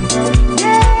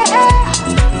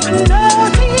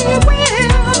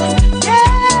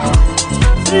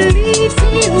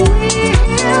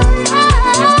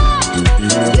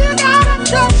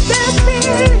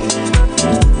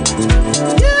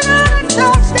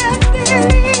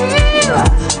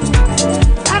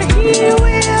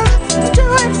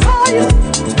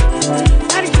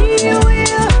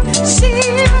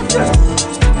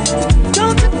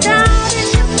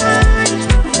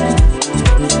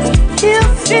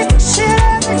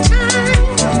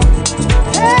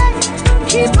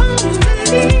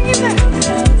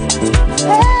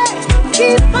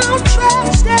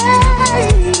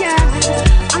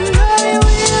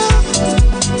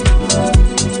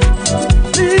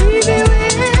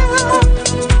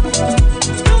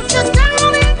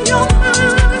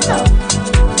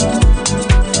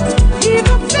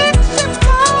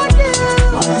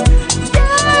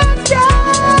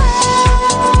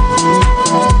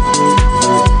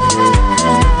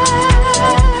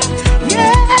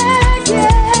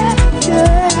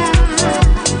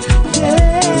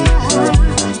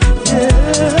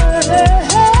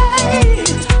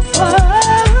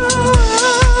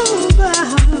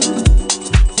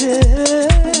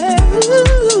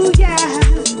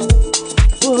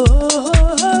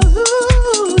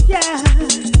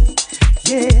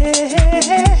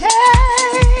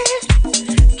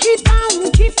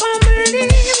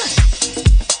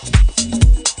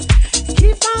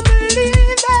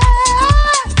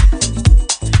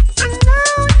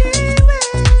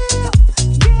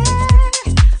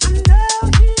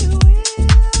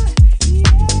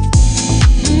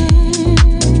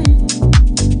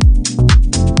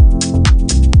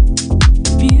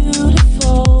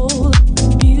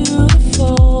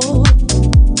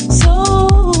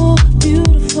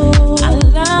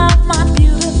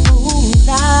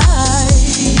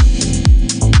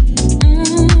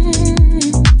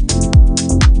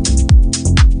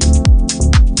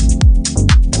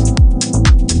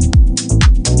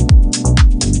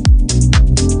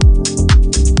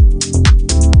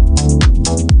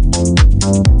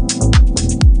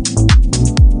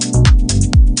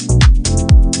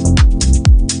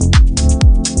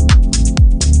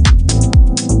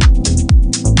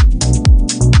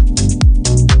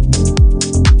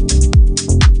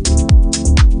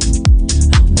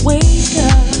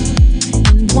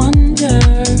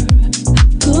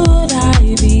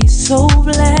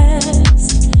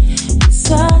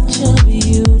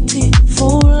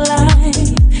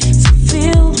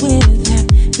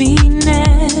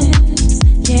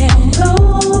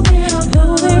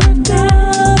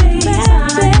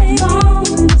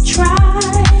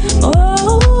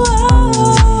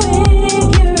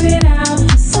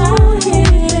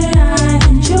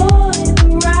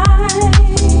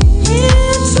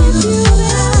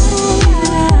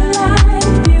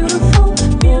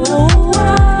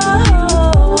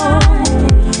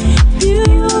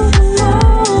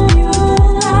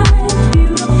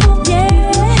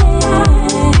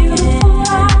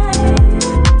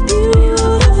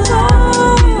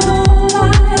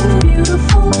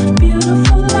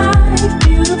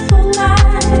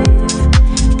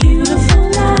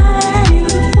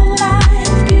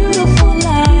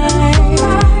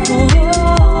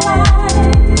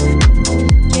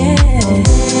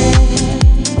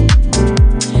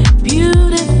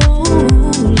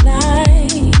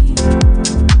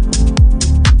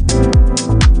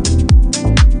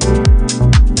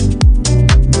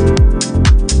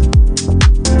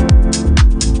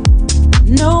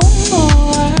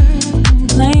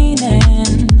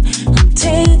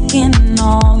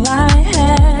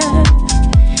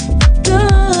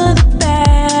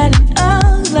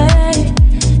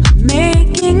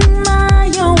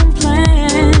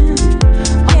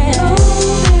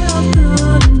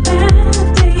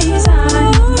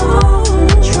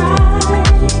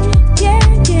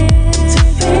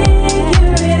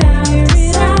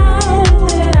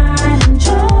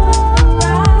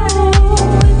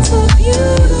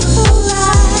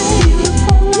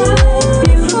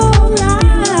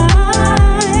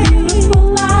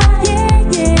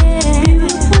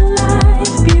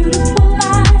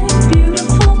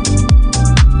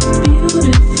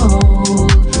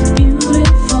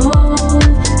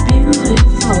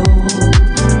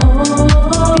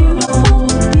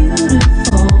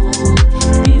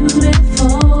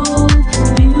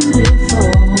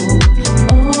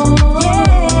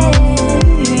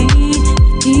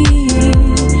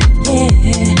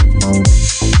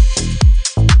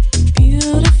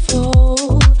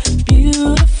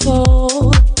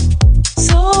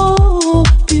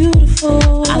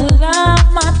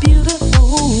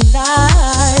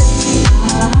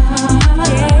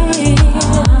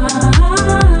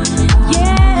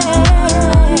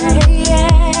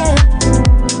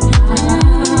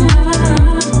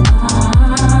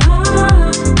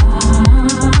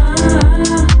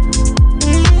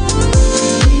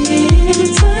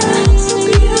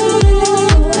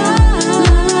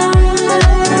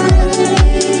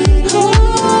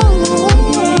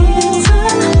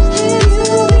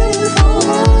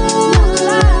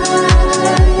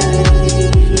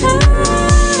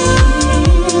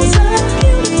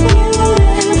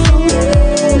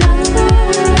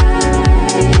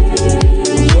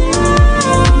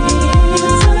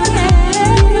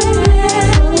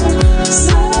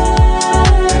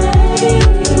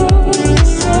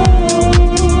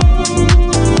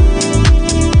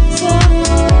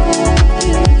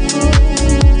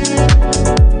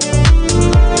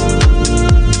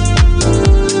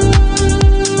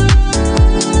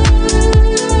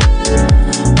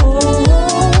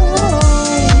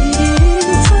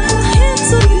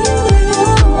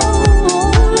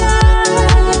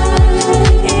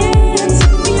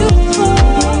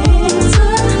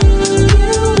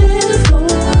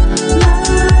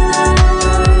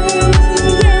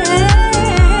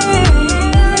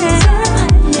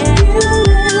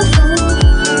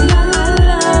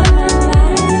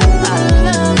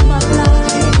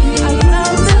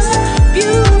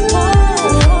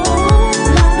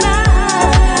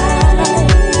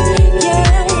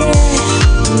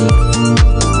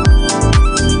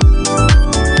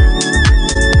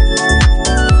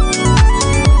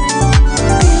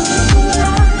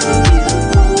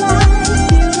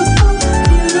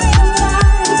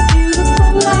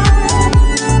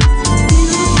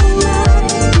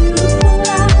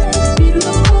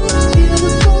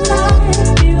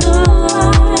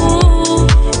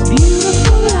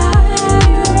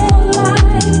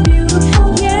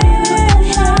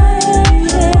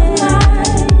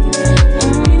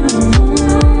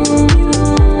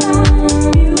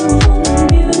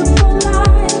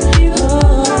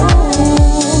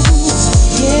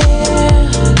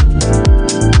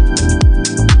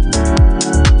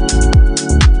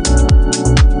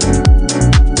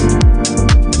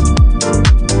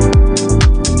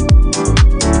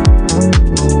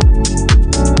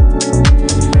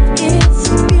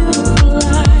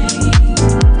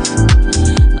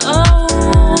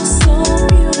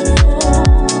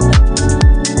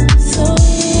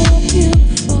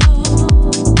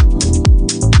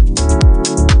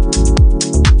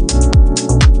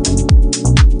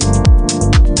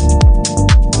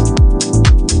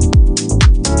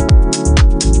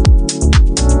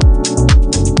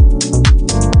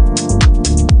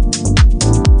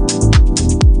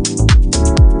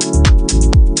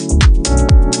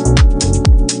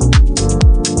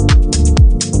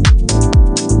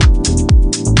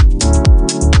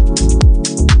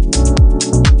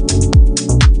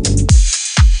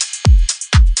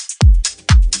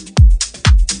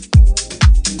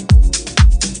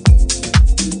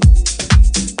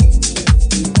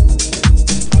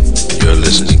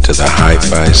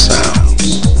paradise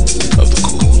sounds of the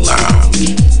Cool Lounge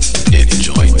in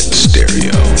joint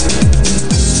stereo.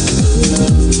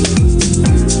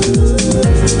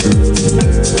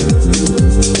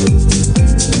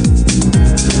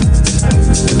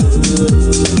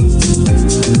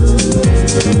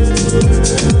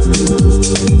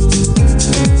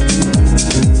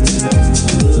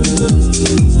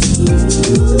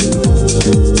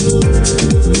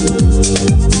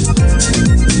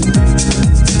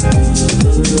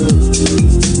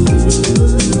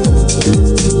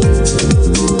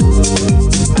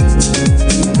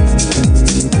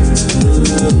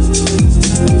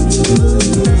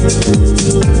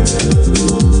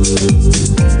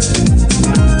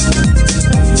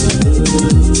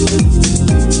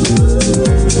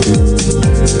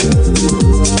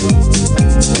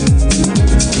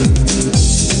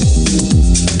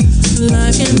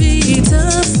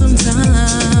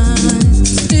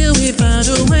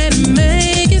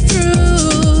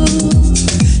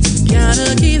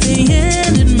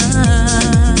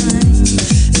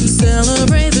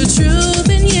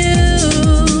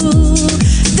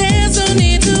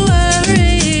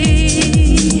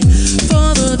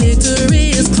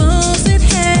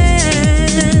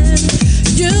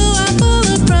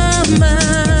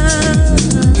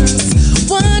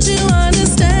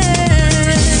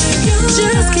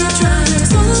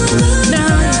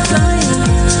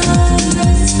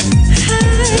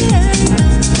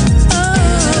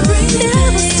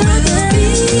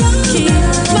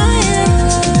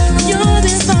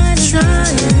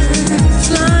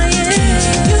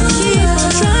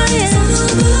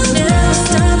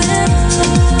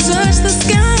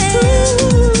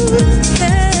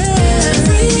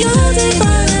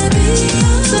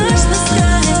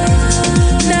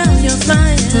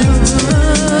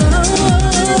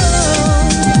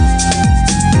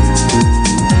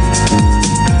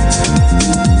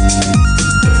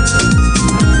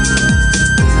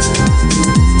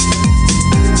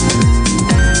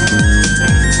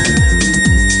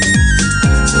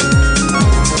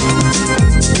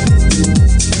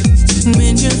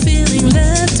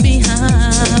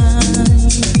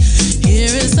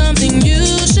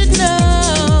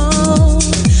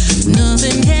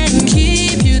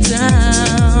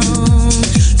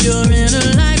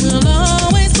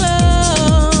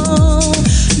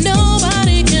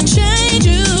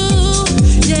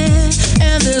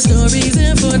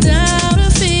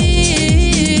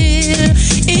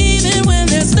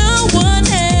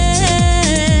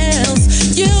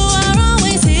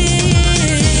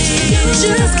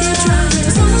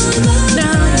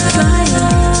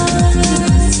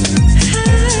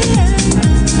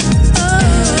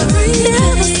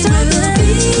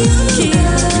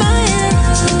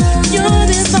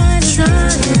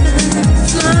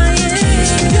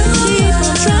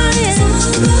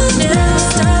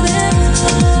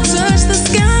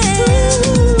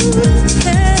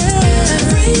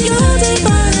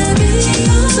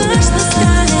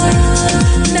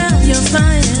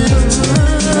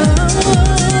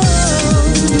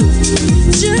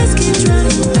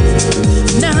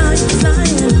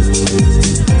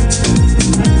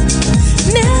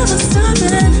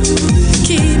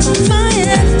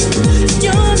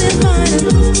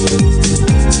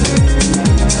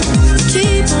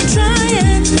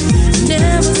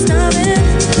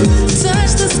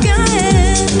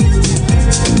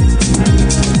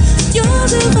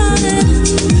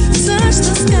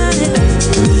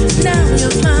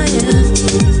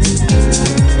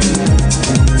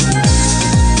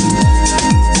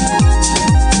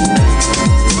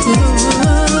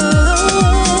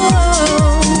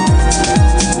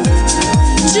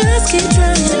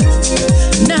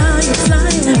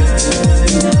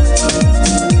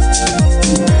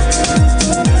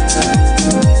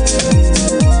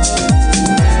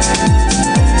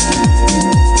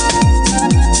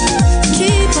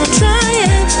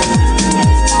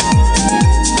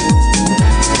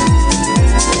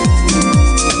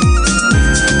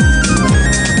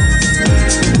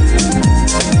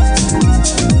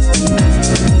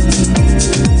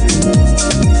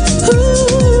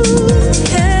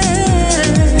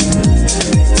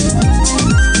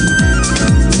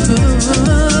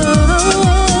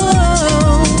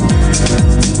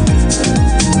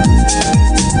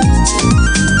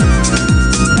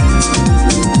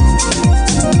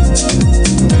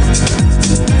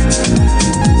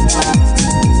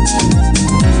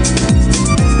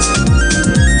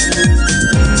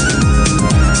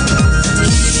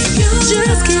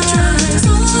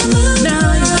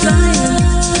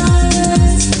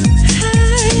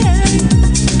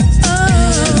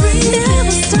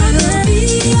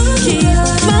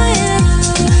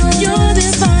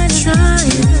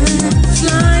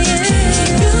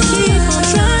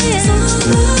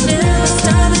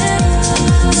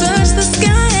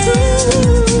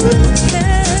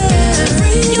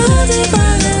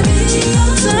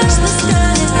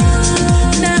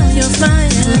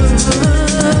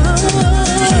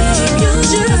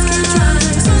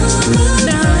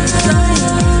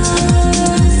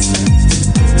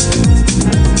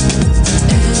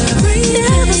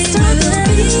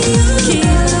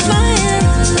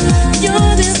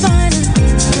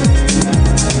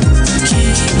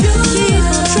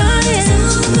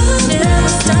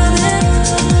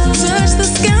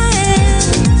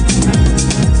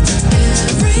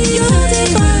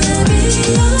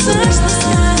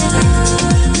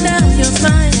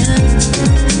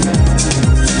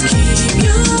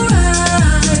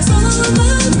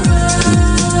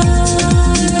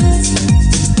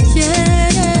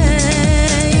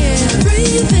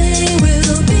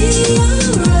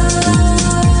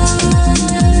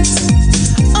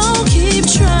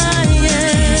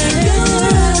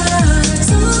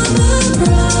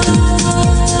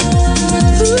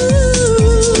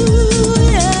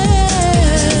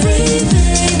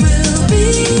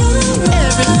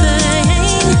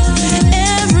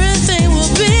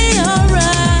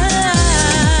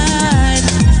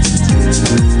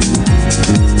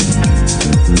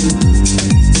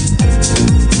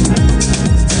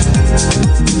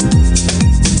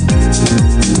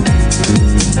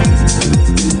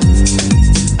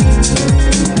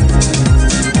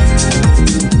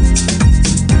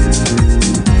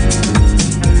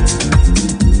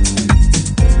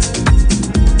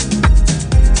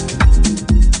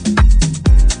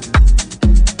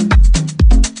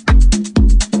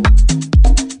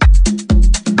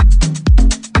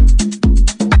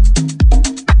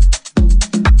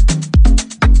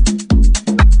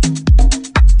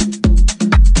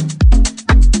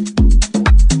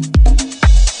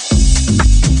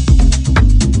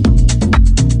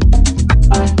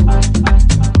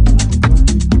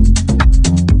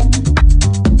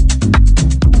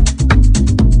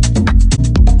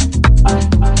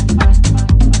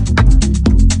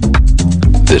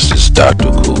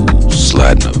 Dr. Cool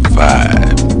sliding a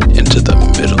vibe into the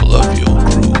middle of your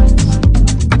groove.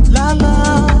 La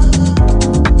la,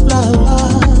 la la,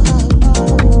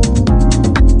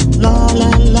 la la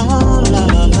la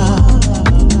la la.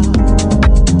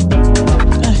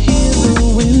 I hear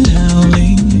the wind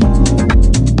howling,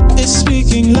 it's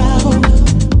speaking loud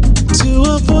to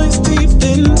a voice deep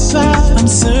inside. I'm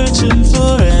searching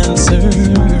for answers,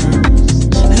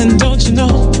 and don't you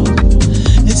know?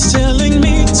 It's telling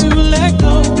me to let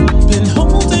go. Been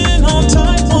holding on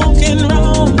tight, walking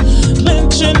round,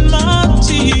 clenching my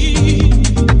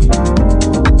teeth.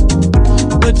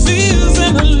 But fears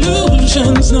and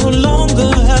illusions no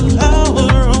longer have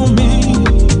power on me.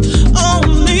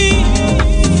 On me.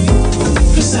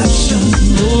 Perception.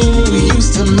 Ooh,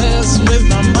 used to mess with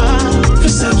my mind.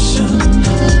 Perception.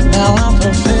 Now I'm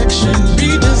perfection.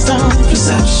 Redesigned.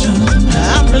 Perception.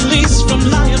 I'm released from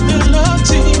liability.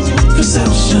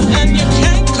 Perception, and you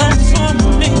can't come for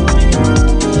me.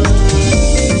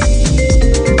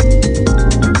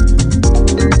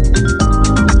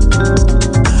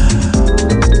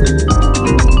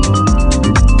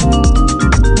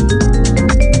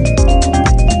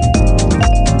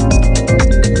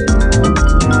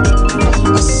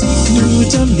 I seek new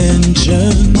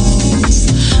dimensions.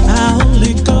 I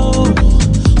only go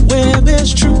where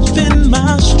there's truth in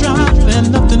my strife,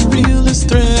 and nothing real is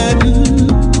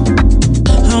threatened.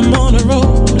 I'm on a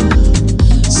road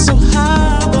so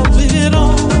high above it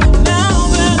all. Now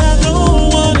that I know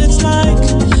what it's like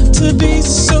to be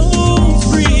so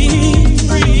free.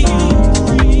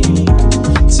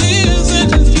 Tears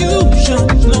and confusion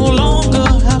no longer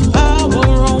have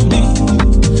power on me.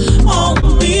 On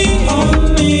me,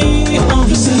 on me, on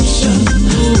perception.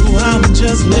 Ooh, I'm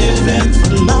just living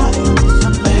for life.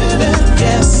 I'm living,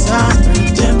 yes, I'm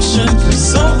redemption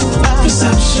personified.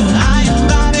 Perception, I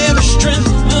embody the strength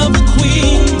of a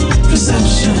queen.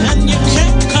 Perception, and you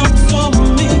can't come for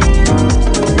me.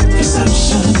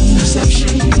 Perception,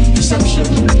 perception, perception,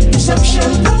 perception,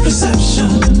 perception,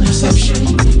 perception,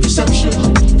 perception,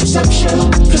 perception,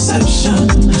 perception,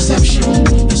 perception,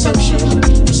 perception,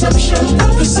 perception,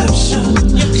 perception.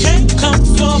 You can't come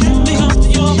for me.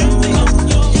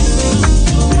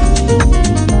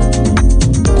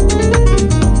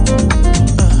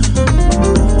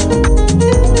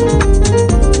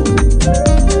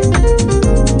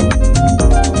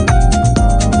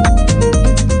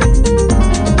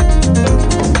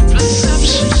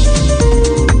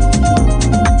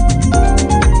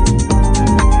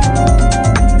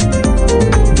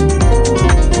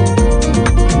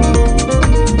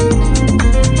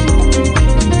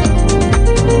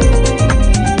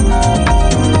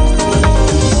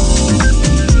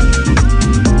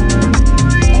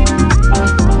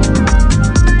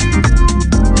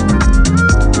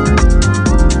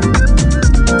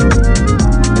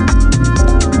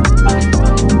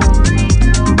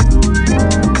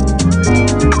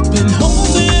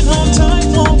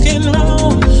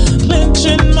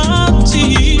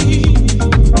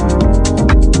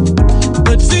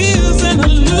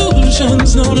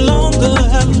 No longer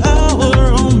have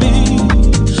power on me.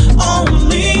 On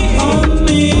me, on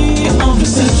me, on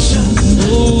perception.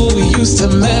 Ooh, we used to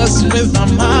mess with my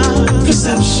mind.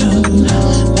 Perception,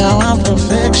 now I'm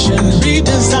perfection.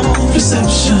 Redesigned.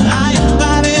 Perception, I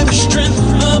embody the strength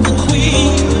of a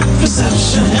queen.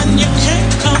 Perception, and you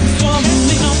can't come for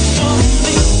me.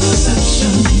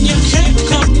 Perception, you can't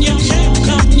come, you can't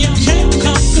come, you can't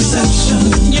come. Perception,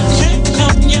 you can't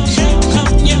come, you can't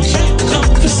come, you can't come.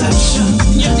 Perception.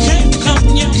 You can't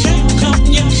come, you can't come,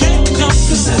 you can't come.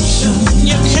 Perception,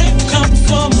 you can't come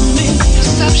for me.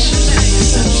 Perception,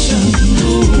 perception.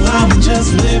 Ooh, I'm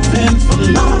just living for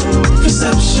life.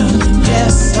 Perception,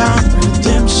 yes, I'm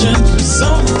redemption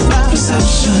personified.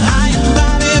 Perception, I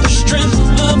embody the strength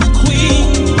of a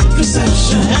queen.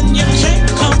 Perception.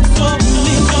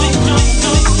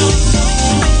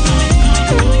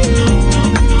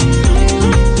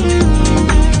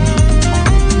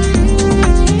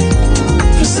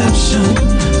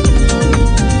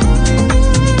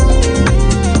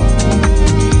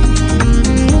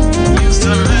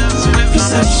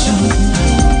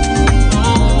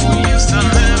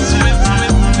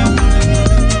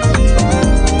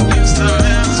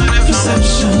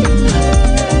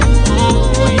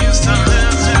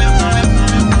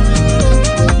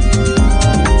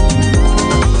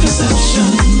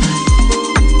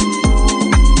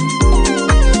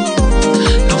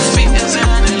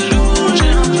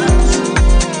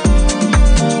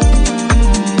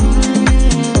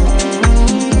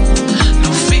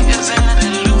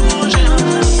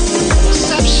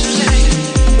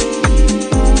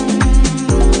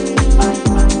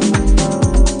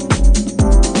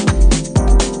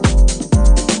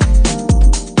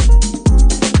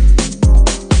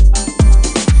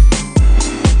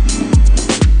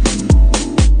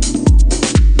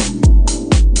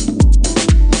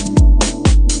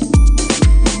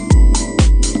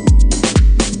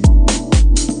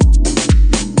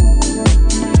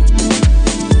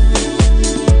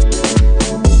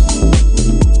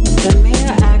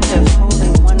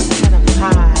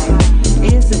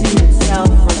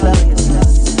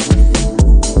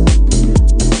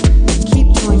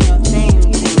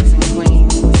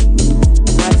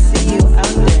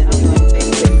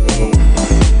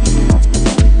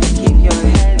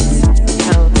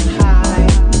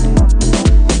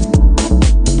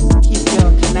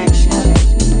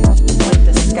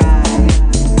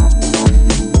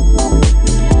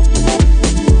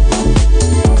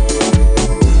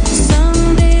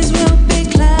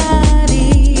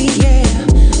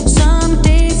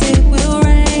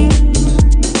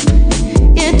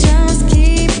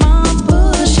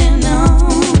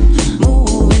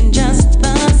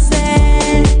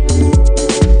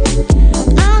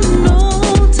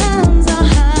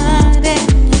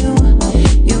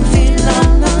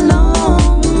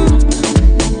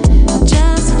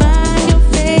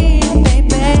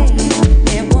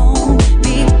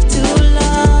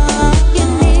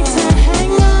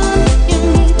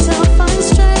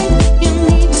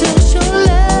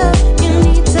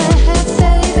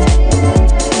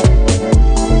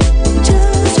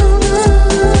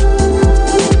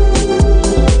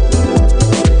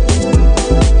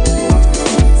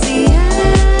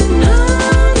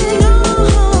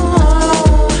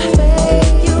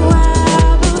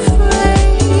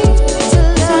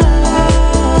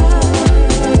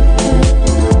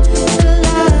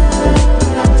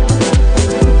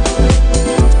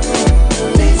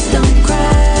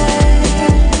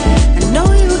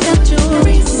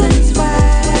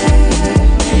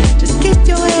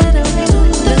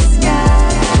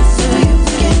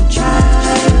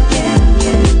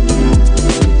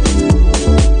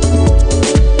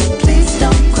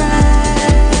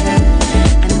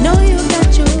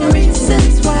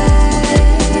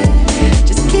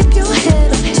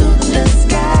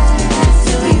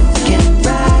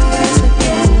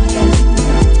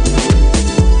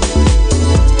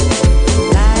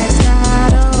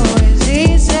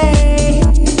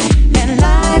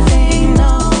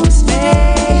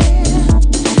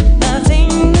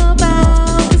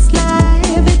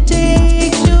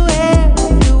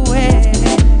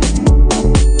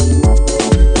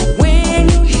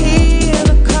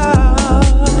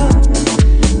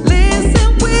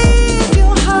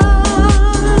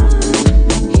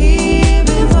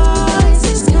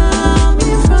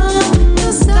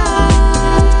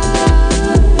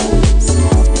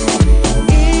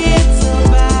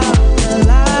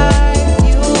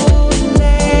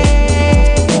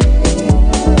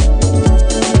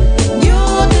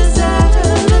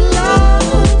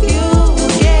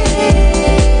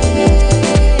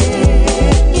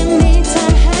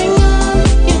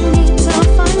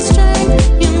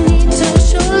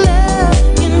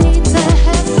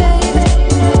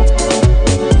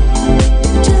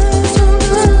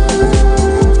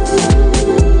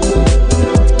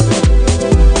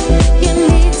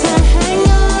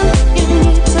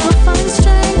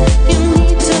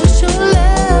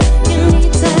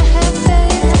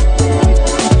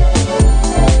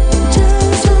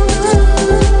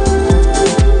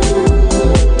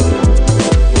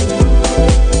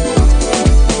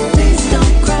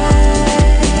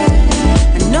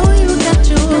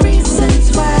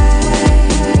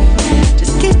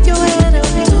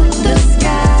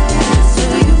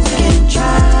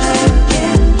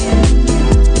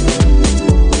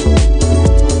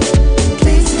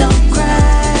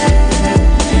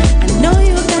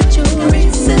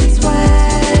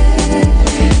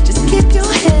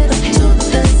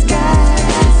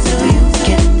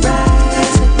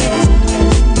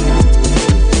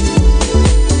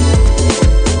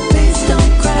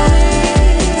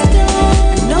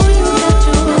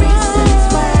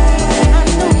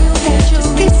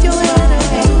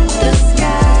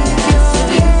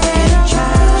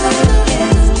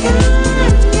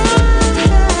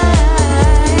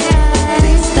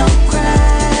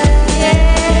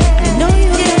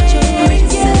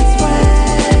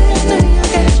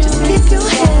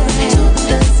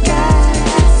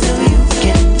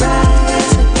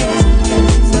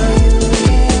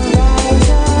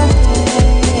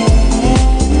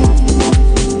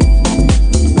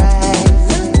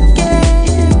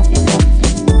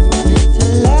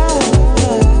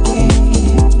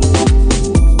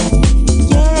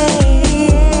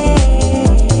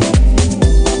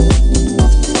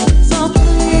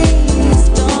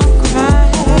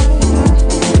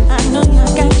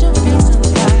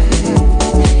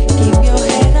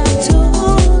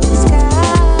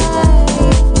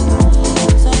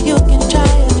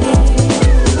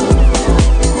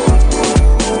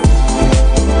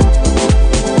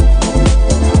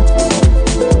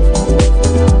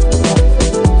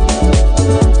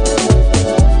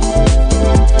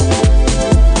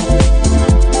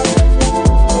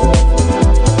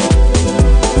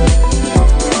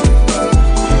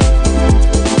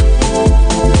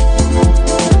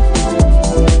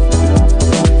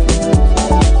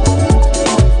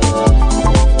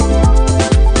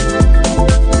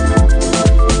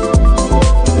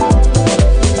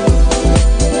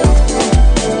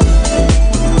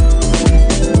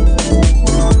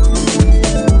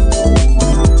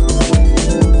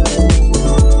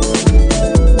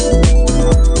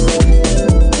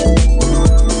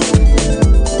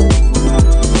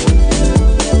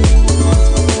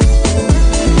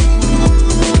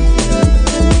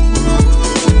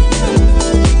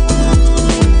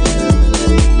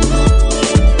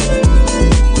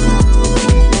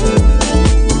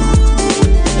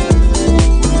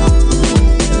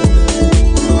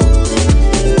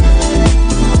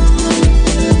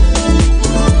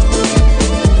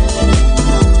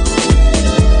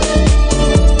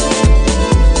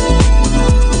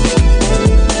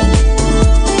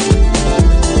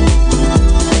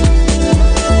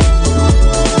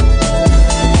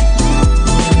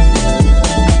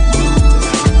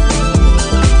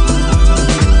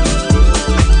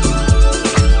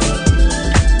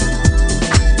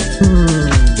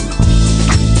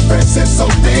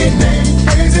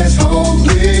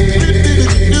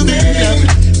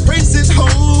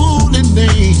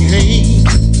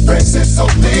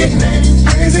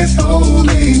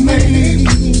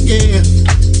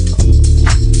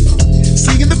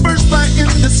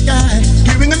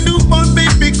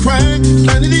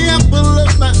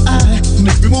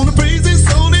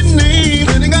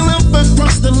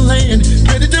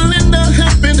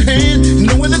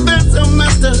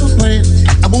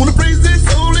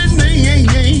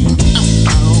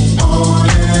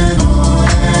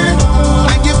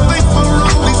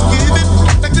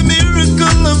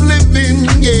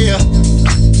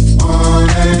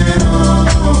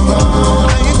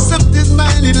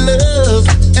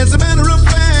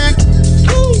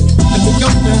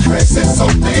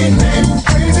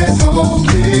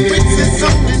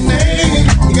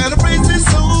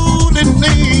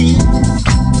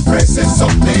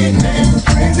 name.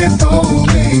 Praise His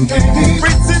holy name.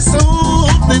 Praise His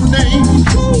holy name.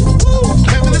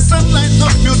 Having the sunlight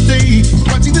of your day,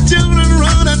 watching the children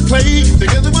run and play.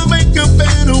 Together we'll make a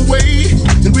better way,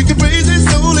 and we can praise His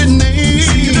holy name.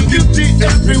 Seeing the beauty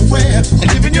everywhere, and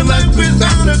living your life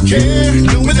without a care.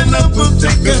 Knowing that love will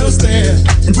take us there,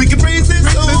 and we can praise His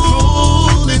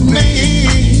holy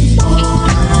name.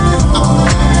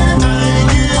 I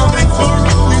give thanks for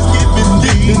all He's given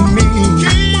me.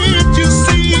 Can't you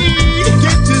see?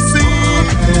 Can't you see?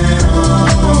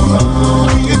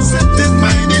 We accept His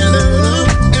mighty love.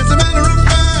 As a matter of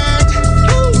fact,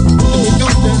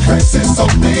 Praise His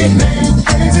holy name.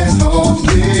 Praise His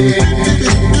holy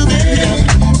name.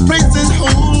 praise His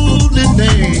holy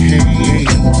name.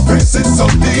 Praise His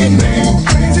holy name.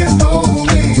 Praise His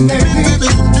holy name.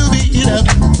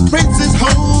 Praise His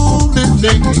holy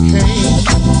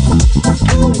name.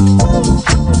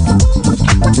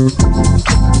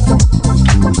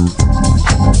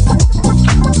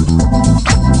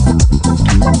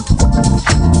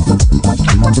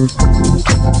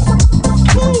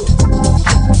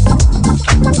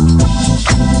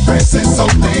 Praise His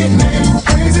holy name.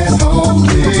 Praise His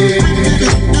holy name.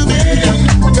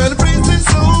 Gotta praise His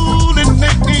holy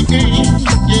name.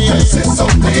 Yeah. Praise His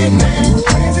holy name.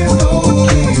 Praise His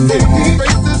holy name.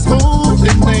 Praise His holy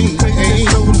name.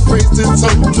 Praise His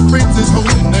holy, praise His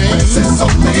holy name. Praise His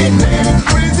holy name.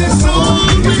 Praise His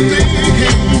holy name.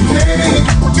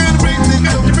 Gotta praise His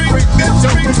holy name.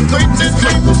 Praise His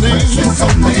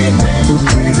holy name.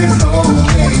 Praise His holy name. Praise His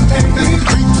holy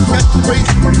name.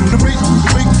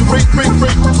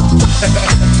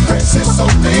 Praise His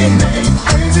holy name.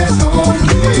 Praise His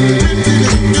holy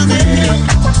name.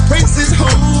 Praise His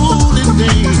holy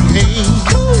name.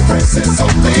 Praise His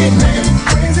holy name.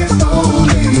 Praise His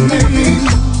holy name.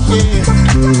 Yeah.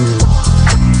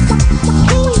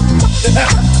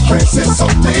 Praise His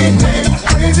holy name.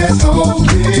 Praise His holy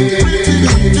name.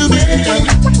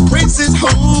 Praise His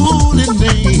holy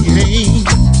name.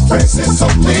 Praise His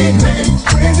holy name.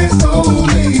 Praise His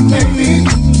holy name.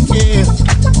 Yeah.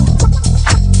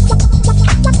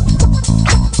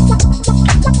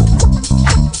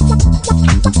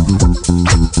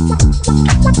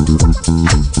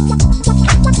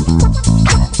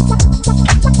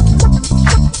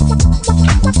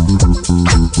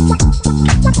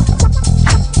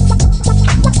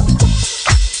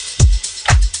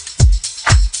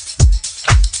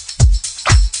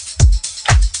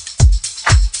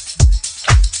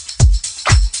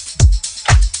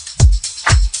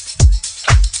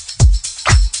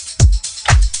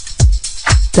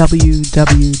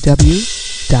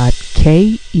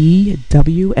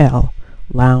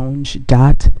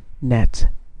 www.kewllounge.net